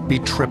wrists be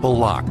triple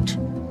locked.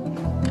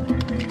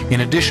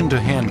 In addition to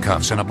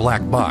handcuffs and a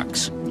black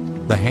box,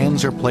 the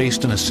hands are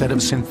placed in a set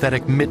of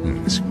synthetic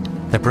mittens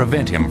that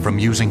prevent him from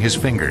using his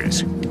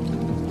fingers.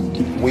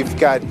 We've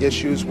got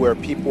issues where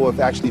people have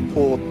actually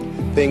pulled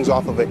things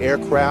off of an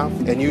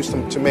aircraft and used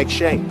them to make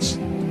shanks.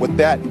 With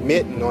that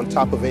mitten on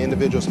top of an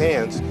individual's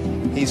hands,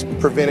 he's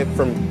prevented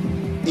from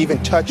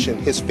even touching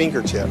his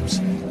fingertips.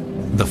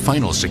 The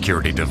final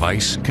security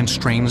device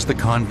constrains the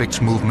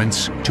convict's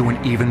movements to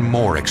an even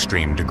more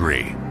extreme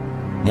degree,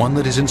 one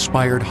that has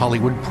inspired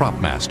Hollywood prop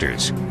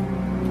masters.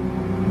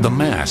 The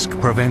mask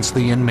prevents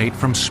the inmate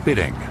from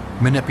spitting,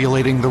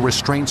 manipulating the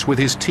restraints with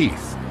his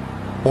teeth,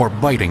 or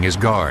biting his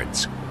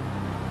guards.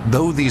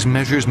 Though these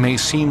measures may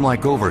seem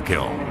like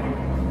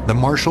overkill, the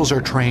marshals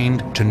are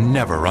trained to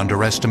never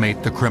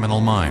underestimate the criminal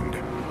mind.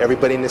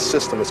 Everybody in the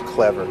system is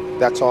clever.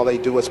 That's all they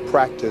do is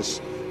practice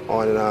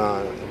on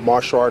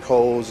martial art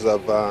holds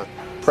of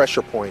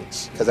pressure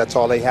points, because that's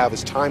all they have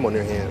is time on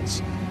their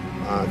hands.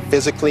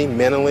 Physically,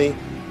 mentally,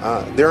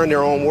 they're in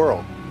their own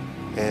world.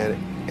 And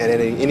at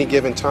any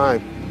given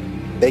time,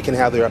 they can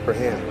have their upper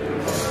hand.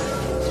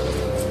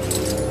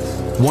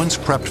 Once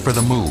prepped for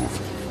the move,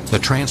 the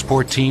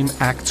transport team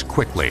acts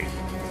quickly,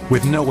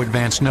 with no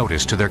advance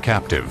notice to their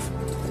captive.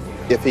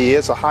 If he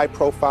is a high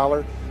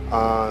profiler,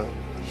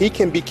 he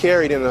can be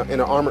carried in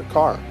an armored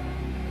car.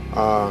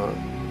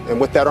 And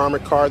with that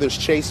armored car, there's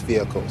chase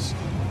vehicles.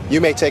 You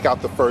may take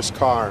out the first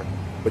car,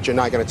 but you're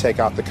not going to take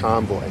out the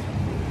convoy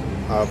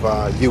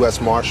of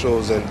U.S.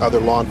 Marshals and other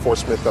law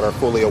enforcement that are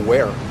fully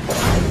aware.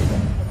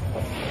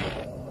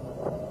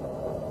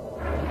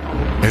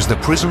 As the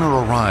prisoner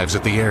arrives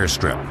at the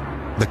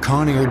airstrip, the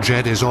Conair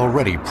jet is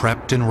already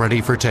prepped and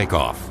ready for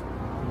takeoff.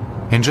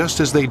 And just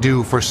as they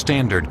do for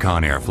standard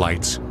Conair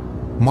flights,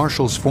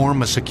 marshals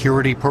form a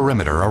security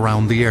perimeter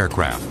around the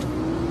aircraft.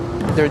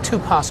 There are two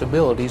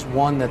possibilities.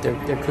 One, that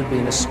there could be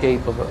an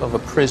escape of a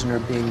prisoner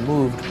being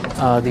moved.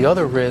 The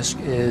other risk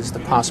is the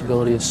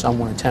possibility of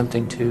someone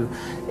attempting to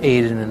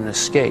aid in an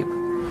escape.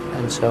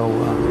 And so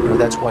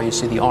that's why you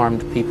see the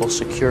armed people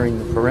securing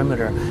the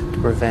perimeter to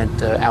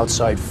prevent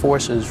outside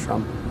forces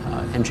from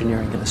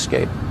engineering an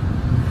escape.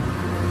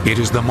 It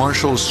is the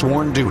marshal's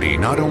sworn duty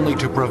not only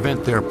to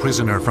prevent their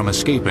prisoner from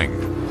escaping,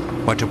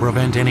 but to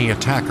prevent any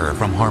attacker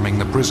from harming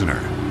the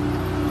prisoner.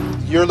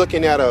 You're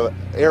looking at an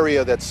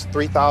area that's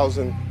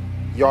 3,000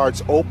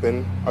 yards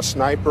open, a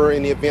sniper,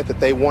 in the event that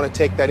they want to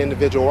take that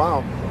individual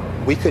out,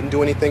 we couldn't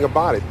do anything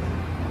about it.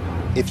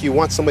 If you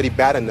want somebody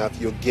bad enough,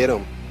 you'll get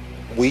them.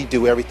 We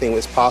do everything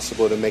that's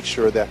possible to make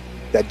sure that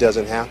that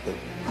doesn't happen.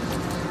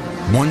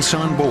 Once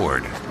on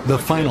board, the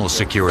final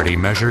security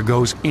measure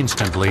goes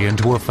instantly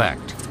into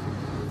effect.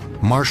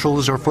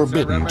 Marshals are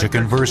forbidden to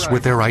converse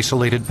with their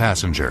isolated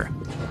passenger.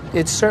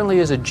 It certainly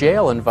is a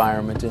jail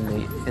environment in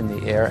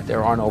the air.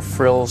 There are no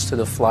frills to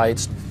the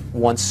flights.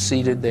 Once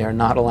seated, they are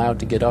not allowed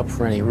to get up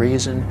for any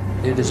reason.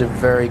 It is a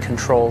very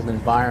controlled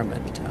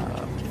environment.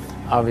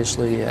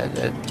 Obviously, at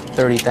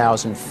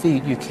 30,000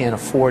 feet, you can't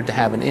afford to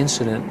have an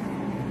incident.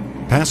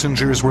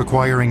 Passengers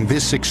requiring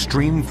this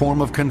extreme form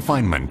of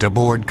confinement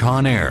aboard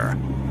Conair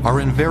are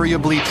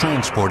invariably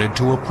transported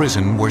to a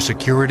prison where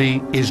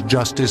security is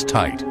just as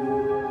tight.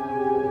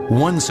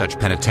 One such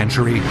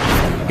penitentiary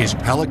is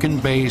Pelican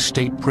Bay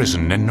State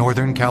Prison in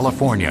Northern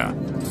California,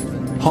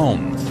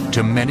 home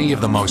to many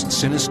of the most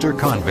sinister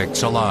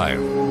convicts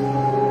alive.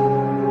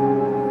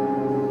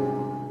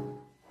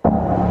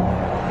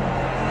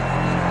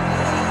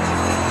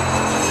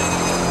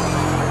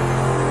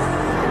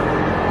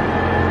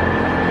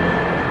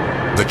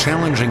 The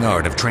challenging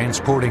art of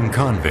transporting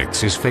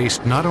convicts is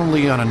faced not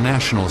only on a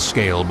national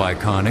scale by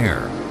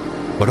Conair,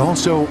 but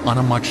also on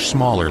a much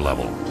smaller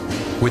level,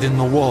 within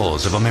the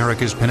walls of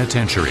America's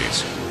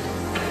penitentiaries.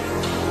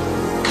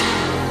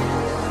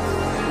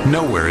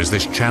 Nowhere is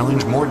this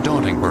challenge more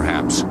daunting,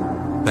 perhaps,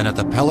 than at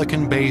the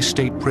Pelican Bay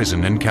State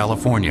Prison in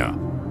California.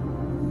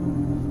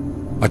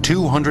 A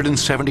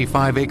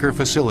 275-acre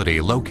facility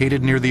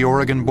located near the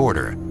Oregon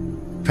border,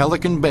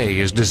 Pelican Bay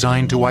is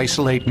designed to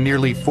isolate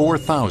nearly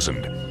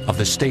 4,000 of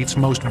the state's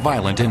most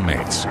violent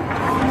inmates.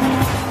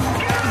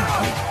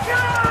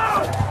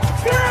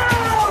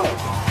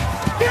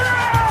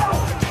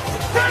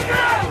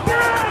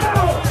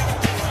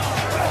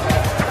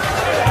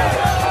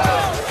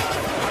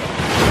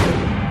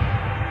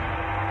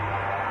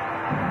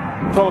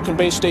 Pelican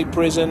Bay State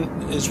Prison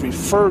is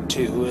referred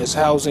to as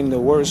housing the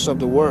worst of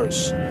the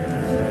worst.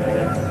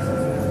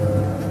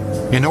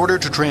 In order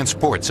to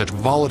transport such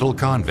volatile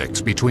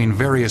convicts between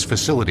various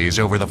facilities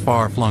over the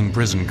far-flung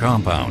prison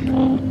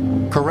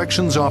compound,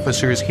 corrections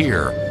officers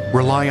here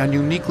rely on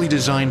uniquely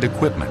designed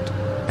equipment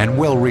and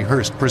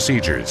well-rehearsed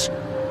procedures.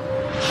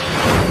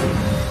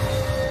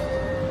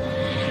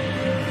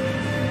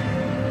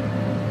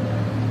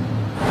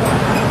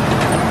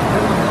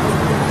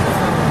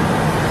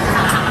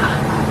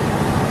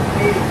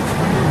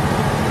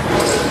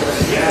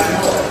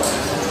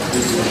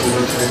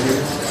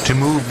 To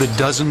move the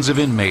dozens of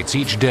inmates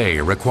each day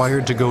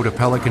required to go to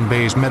Pelican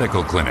Bay's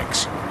medical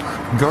clinics,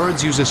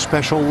 guards use a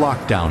special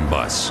lockdown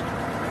bus,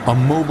 a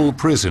mobile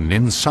prison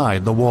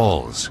inside the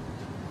walls.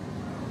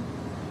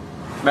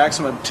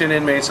 Maximum 10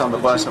 inmates on the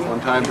bus at one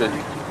time to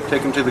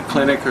take them to the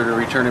clinic or to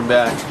return them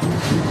back.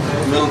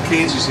 The little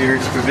cages here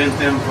to prevent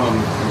them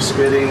from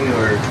spitting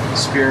or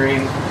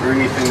spearing or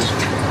anything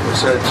of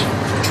such.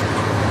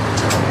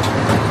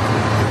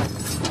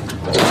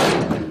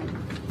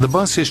 The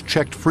bus is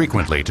checked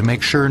frequently to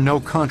make sure no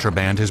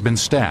contraband has been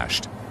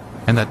stashed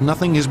and that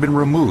nothing has been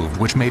removed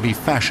which may be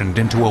fashioned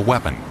into a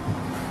weapon.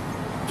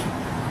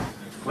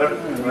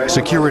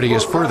 Security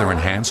is further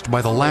enhanced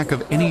by the lack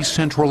of any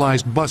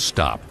centralized bus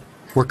stop,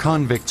 where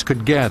convicts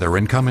could gather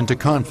and come into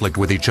conflict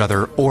with each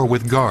other or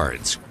with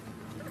guards.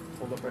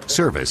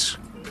 Service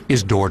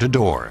is door to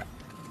door.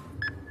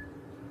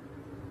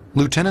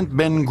 Lieutenant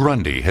Ben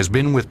Grundy has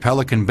been with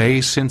Pelican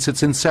Bay since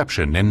its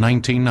inception in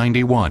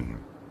 1991.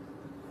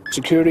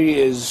 Security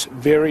is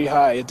very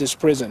high at this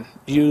prison.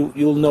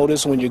 You'll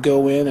notice when you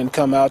go in and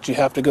come out, you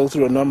have to go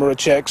through a number of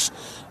checks,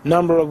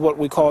 number of what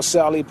we call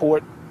sally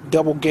port,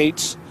 double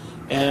gates,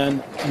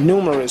 and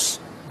numerous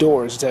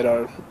doors that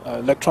are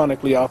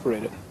electronically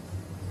operated.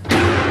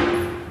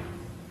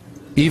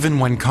 Even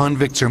when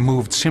convicts are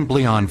moved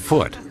simply on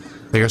foot,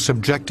 they are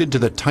subjected to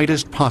the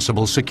tightest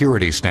possible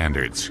security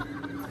standards.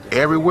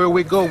 Everywhere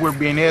we go, we're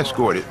being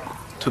escorted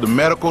to the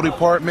medical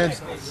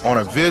department, on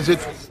a visit.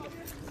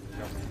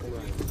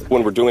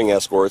 When we're doing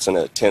escorts in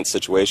a tense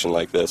situation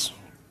like this,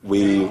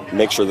 we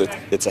make sure that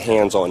it's a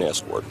hands-on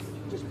escort.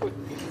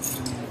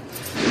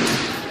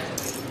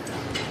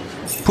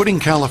 Putting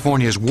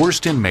California's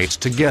worst inmates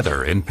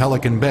together in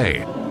Pelican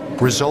Bay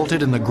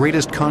resulted in the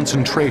greatest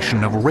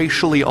concentration of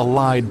racially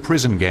allied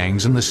prison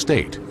gangs in the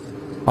state,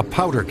 a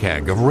powder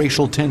keg of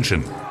racial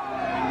tension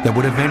that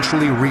would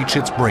eventually reach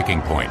its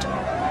breaking point.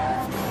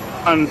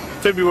 On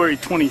February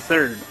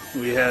 23rd,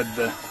 we had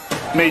the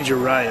major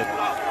riot.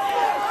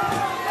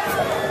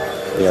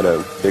 We had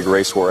a big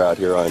race war out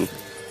here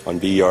on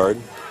B Yard.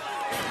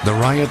 The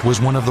riot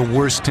was one of the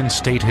worst in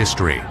state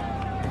history.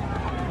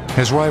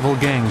 As rival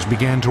gangs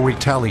began to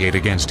retaliate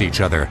against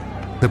each other,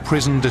 the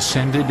prison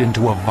descended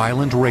into a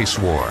violent race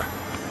war.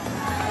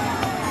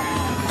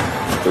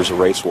 There's a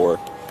race war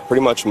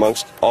pretty much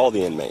amongst all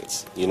the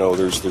inmates. You know,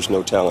 there's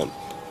no telling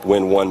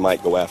when one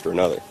might go after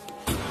another.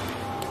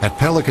 At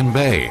Pelican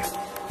Bay,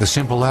 the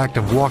simple act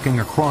of walking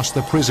across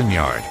the prison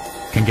yard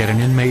can get an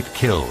inmate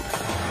killed.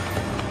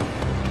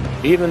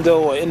 Even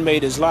though an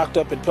inmate is locked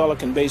up at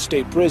Pelican Bay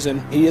State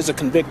Prison, he is a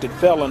convicted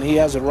felon. He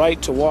has a right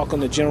to walk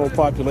in the general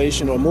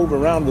population or move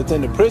around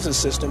within the prison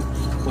system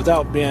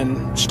without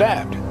being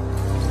stabbed.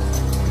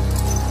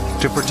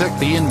 To protect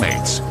the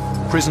inmates,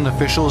 prison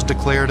officials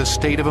declared a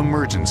state of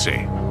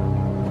emergency.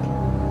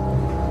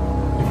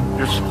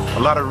 There's a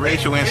lot of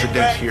racial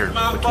incidents here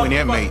between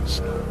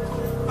inmates.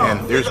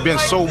 And there's been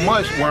so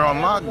much, we're on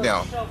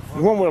lockdown.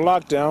 When we're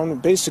locked down,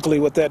 basically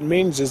what that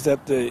means is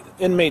that the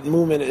inmate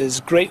movement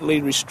is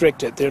greatly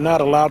restricted. They're not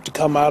allowed to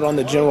come out on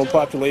the general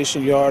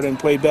population yard and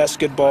play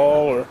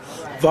basketball or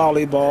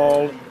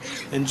volleyball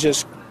and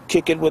just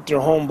kick it with their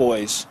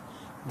homeboys.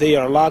 They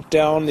are locked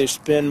down. They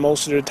spend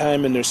most of their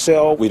time in their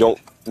cell. We don't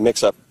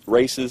mix up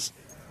races.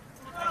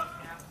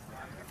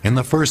 In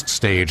the first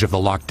stage of the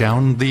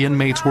lockdown, the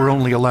inmates were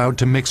only allowed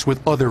to mix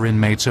with other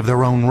inmates of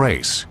their own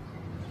race.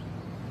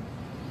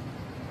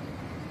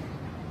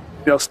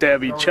 They'll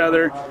stab each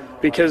other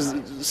because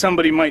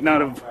somebody might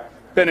not have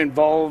been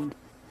involved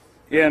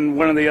in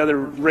one of the other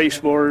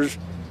race wars.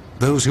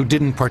 Those who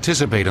didn't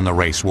participate in the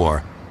race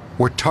war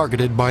were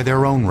targeted by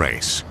their own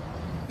race.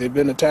 They've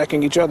been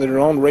attacking each other, their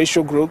own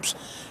racial groups,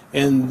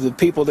 and the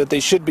people that they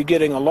should be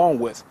getting along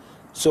with.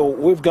 So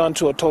we've gone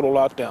to a total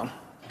lockdown.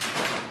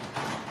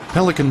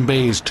 Pelican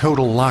Bay's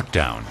total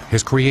lockdown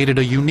has created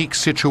a unique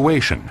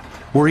situation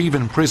where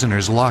even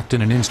prisoners locked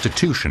in an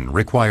institution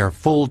require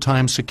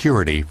full-time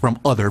security from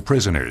other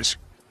prisoners.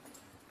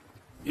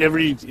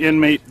 Every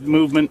inmate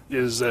movement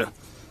is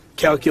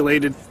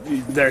calculated.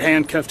 They're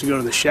handcuffed to go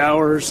to the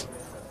showers.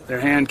 They're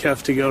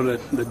handcuffed to go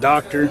to the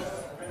doctor.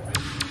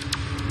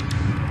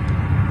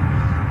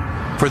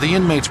 For the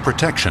inmates'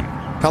 protection,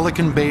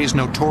 Pelican Bay's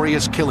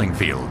notorious killing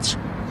fields,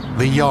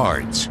 the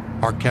yards,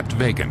 are kept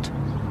vacant.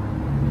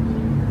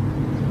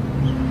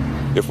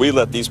 If we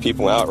let these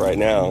people out right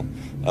now,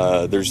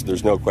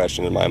 there's no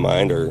question in my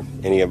mind or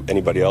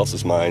anybody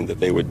else's mind that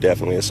they would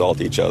definitely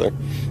assault each other,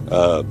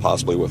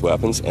 possibly with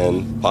weapons,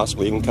 and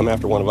possibly even come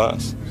after one of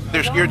us.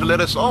 They're scared to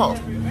let us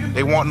off.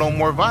 They want no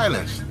more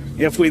violence.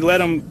 If we let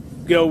them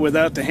go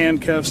without the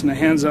handcuffs and the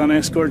hands-on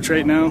escorts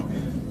right now,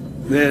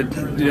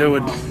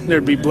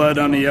 there'd be blood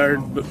on the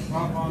yard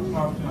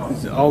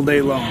all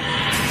day long.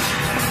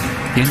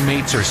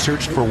 Inmates are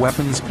searched for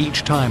weapons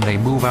each time they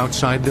move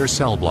outside their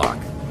cell block.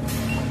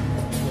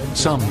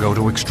 Some go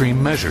to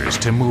extreme measures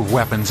to move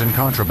weapons and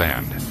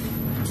contraband.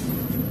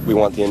 We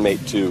want the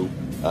inmate to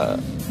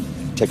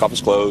take off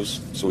his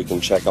clothes so we can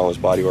check all his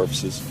body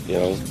orifices, you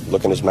know,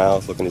 look in his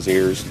mouth, look in his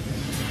ears.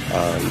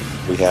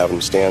 We have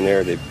them stand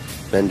there. They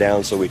bend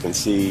down so we can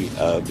see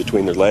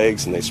between their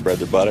legs, and they spread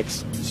their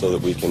buttocks so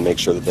that we can make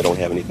sure that they don't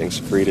have anything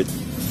secreted.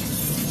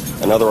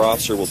 Another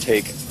officer will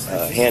take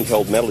a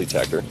handheld metal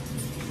detector.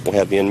 We'll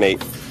have the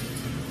inmate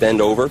bend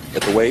over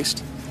at the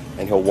waist,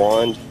 and he'll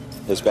wand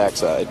his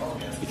backside,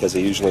 because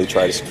they usually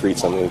try to secrete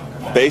something.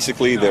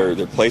 Basically, they're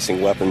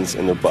placing weapons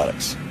in their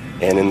buttocks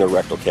and in their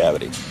rectal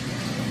cavity.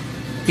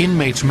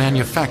 Inmates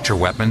manufacture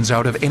weapons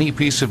out of any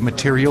piece of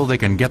material they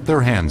can get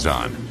their hands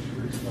on.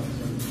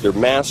 They're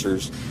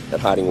masters at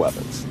hiding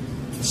weapons.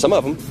 Some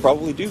of them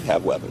probably do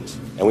have weapons,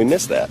 and we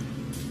miss that,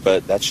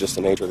 but that's just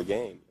the nature of the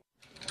game.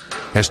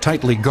 As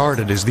tightly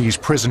guarded as these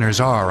prisoners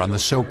are on the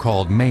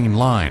so-called main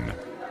line,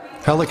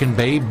 Pelican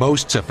Bay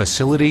boasts a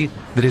facility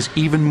that is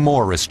even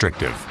more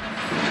restrictive.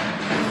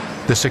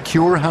 The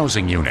Secure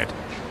Housing Unit,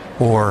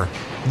 or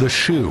the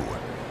SHU,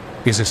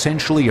 is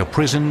essentially a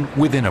prison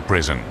within a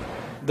prison.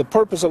 The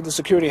purpose of the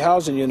Security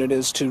Housing Unit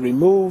is to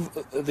remove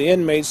the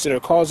inmates that are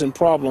causing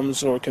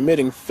problems or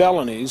committing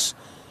felonies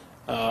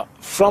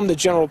from the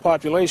general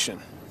population.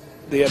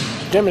 They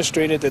have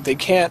demonstrated that they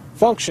can't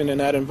function in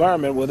that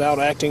environment without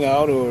acting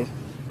out or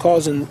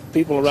causing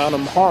people around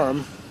them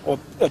harm or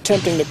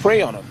attempting to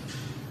prey on them.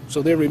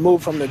 So they're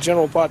removed from the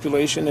general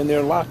population and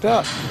they're locked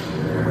up.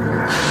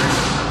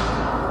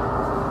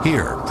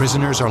 Here,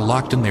 prisoners are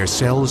locked in their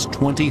cells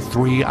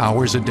 23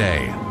 hours a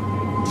day.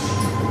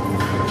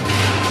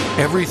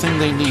 Everything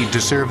they need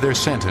to serve their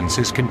sentence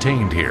is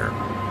contained here.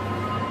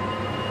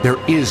 There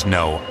is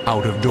no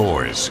out of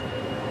doors.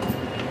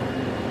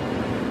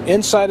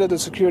 Inside of the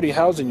Security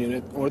Housing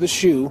Unit, or the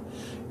SHU,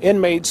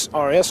 inmates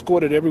are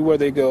escorted everywhere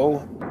they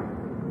go.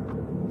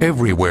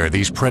 Everywhere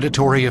these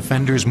predatory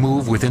offenders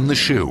move within the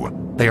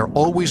SHU, they are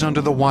always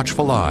under the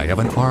watchful eye of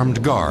an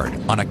armed guard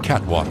on a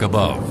catwalk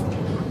above.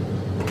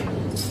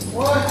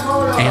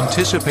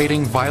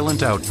 Anticipating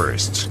violent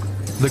outbursts,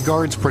 the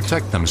guards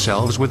protect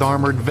themselves with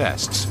armored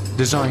vests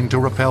designed to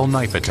repel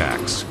knife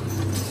attacks.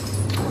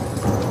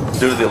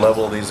 Due to the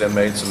level of these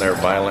inmates and their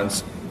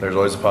violence, there's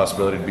always a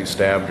possibility to be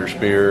stabbed or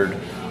speared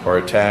or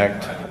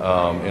attacked.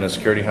 In a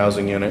security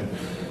housing unit,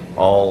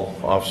 all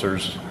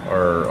officers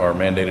are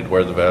mandated to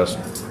wear the vest.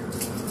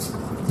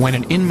 When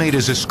an inmate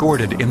is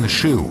escorted in the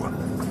SHU,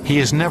 he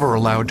is never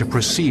allowed to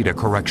precede a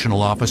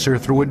correctional officer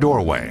through a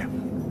doorway.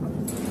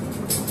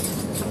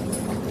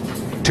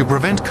 To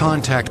prevent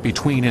contact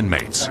between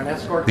inmates,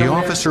 the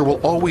officer will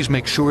always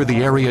make sure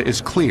the area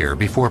is clear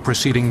before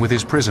proceeding with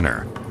his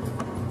prisoner.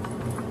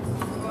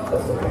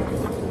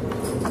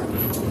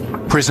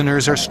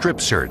 Prisoners are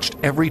strip-searched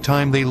every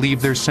time they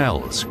leave their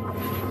cells.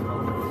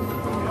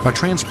 A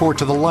transport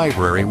to the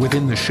library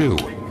within the SHU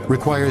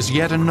requires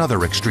yet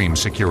another extreme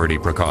security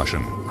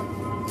precaution.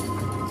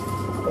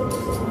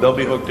 They'll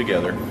be hooked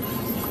together.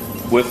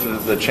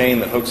 With the chain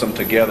that hooks them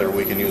together,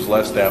 we can use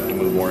less staff to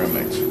move more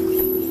inmates.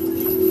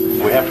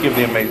 We have to give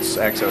the inmates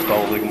access to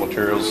all the legal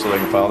materials so they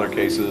can file their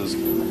cases.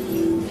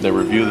 They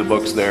review the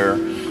books there,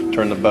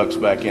 turn the books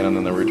back in, and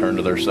then they return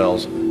to their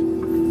cells.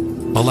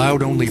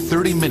 Allowed only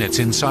 30 minutes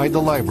inside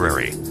the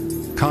library,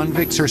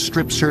 convicts are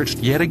strip-searched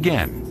yet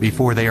again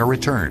before they are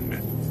returned.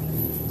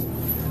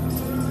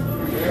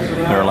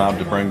 They're allowed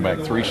to bring back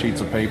 3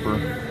 sheets of paper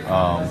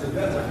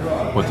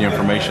with the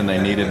information they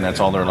needed, and that's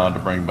all they're allowed to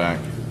bring back.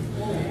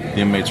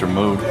 The inmates are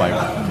moved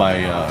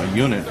by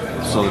unit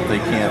so that they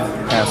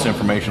can't pass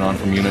information on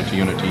from unit to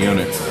unit to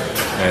unit.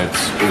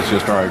 It's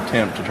just our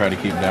attempt to try to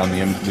keep down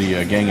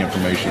the gang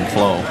information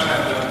flow.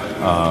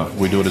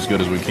 We do it as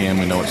good as we can.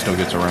 We know it still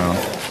gets around.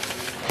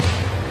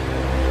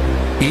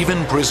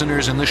 Even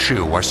prisoners in the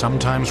SHU are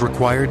sometimes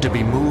required to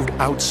be moved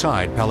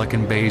outside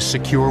Pelican Bay's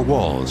secure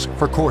walls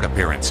for court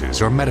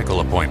appearances or medical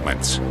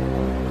appointments.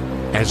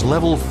 As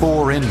level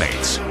 4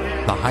 inmates,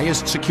 the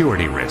highest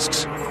security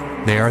risks,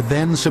 they are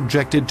then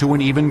subjected to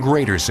an even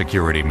greater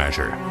security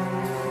measure.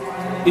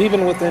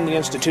 Even within the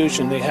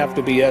institution, they have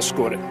to be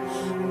escorted.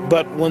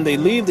 But when they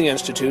leave the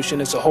institution,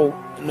 it's a whole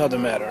another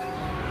matter.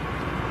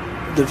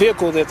 The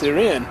vehicle that they're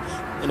in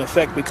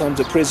effect, becomes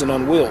a prison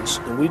on wheels.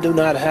 And we do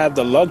not have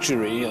the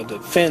luxury of the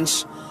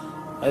fence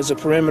as a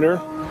perimeter,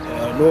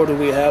 nor do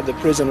we have the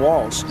prison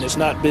walls. It's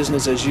not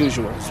business as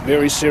usual. It's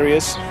very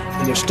serious,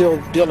 and they're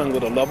still dealing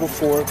with a level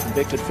 4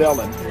 convicted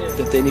felon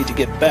that they need to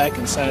get back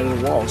inside of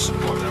the walls.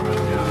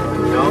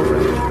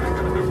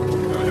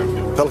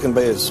 Pelican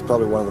Bay is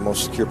probably one of the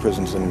most secure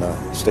prisons in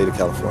the state of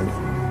California.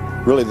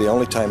 Really, the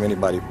only time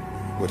anybody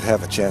would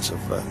have a chance of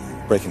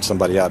breaking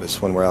somebody out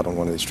is when we're out on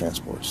one of these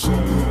transports.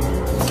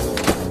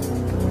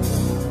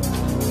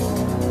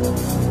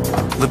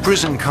 The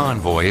prison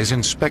convoy is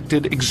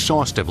inspected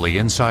exhaustively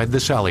inside the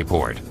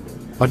Sallyport,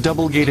 a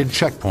double-gated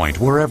checkpoint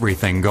where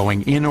everything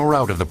going in or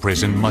out of the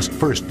prison must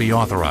first be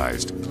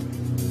authorized.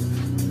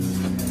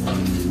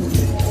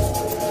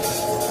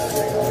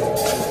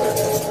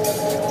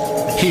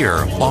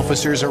 Here,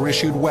 officers are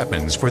issued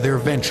weapons for their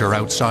venture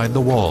outside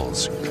the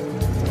walls.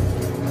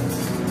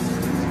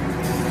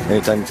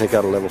 Anytime you take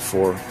out a level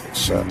 4,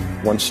 it's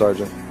 1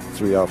 sergeant,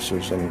 3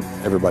 officers, and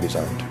everybody's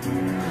armed.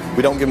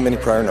 We don't give them any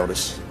prior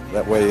notice.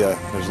 That way,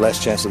 there's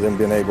less chance of them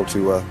being able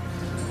to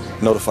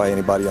notify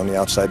anybody on the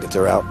outside that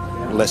they're out,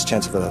 less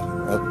chance of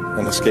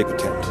an escape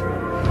attempt.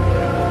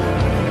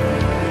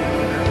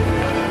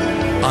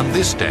 On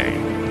this day,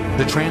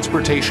 the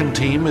transportation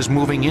team is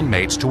moving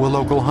inmates to a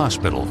local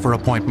hospital for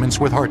appointments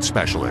with heart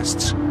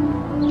specialists.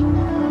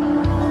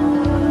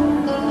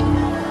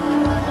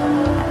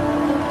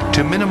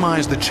 To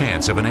minimize the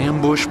chance of an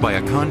ambush by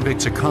a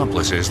convict's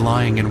accomplices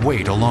lying in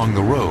wait along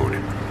the road,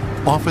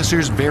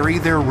 officers vary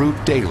their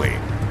route daily,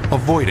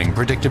 avoiding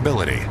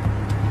predictability.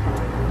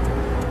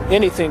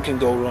 Anything can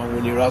go wrong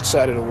when you're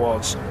outside of the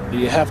walls.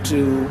 You have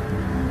to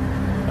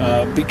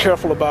be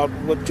careful about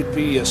what could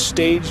be a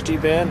staged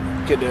event.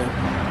 You could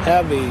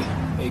have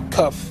a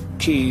cuff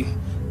key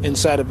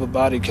inside of a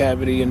body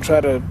cavity and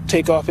try to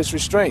take off his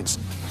restraints.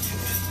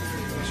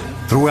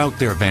 Throughout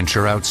their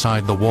venture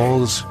outside the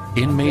walls,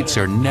 inmates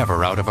are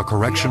never out of a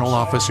correctional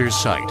officer's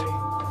sight.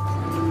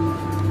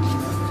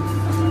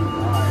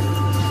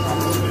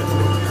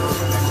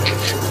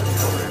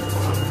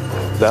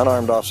 The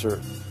unarmed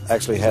officer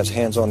actually has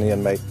hands on the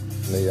inmate,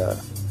 and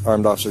the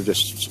armed officer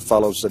just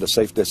follows at a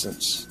safe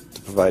distance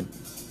to provide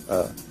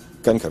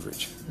gun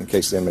coverage in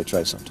case the inmate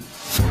tries something.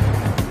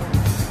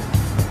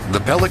 The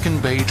Pelican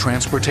Bay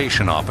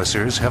transportation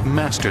officers have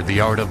mastered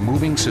the art of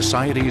moving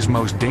society's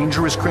most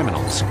dangerous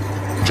criminals,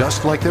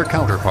 just like their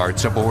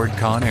counterparts aboard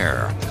Con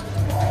Air.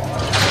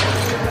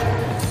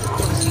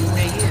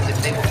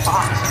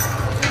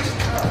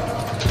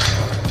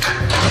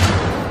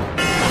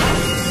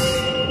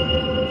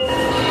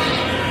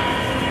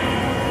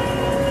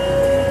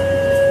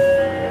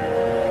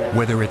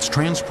 Whether it's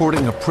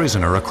transporting a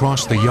prisoner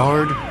across the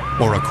yard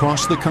or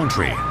across the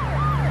country,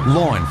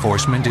 law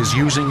enforcement is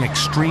using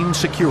extreme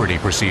security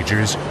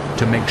procedures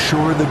to make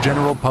sure the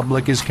general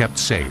public is kept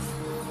safe.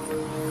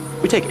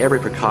 We take every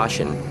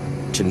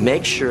precaution to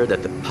make sure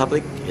that the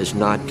public is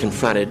not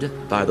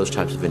confronted by those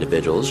types of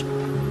individuals.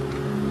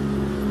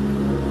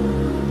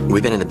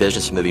 We've been in the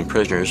business of moving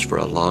prisoners for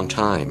a long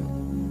time,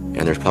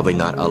 and there's probably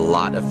not a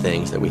lot of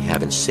things that we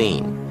haven't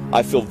seen.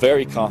 I feel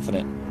very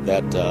confident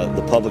that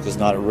the public is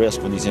not at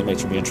risk when these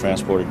inmates are being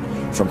transported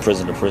from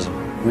prison to prison.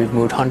 We've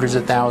moved hundreds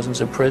of thousands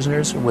of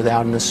prisoners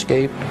without an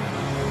escape.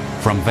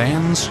 From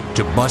vans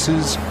to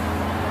buses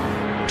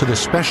to the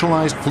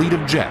specialized fleet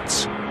of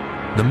jets,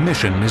 the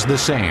mission is the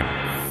same: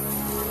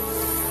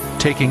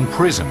 taking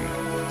prison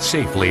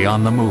safely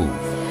on the move.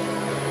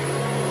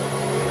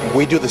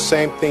 We do the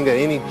same thing that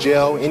any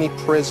jail, any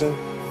prison,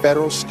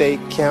 federal, state,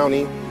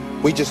 county.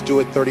 We just do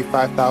it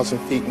 35,000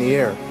 feet in the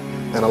air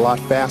and a lot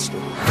faster.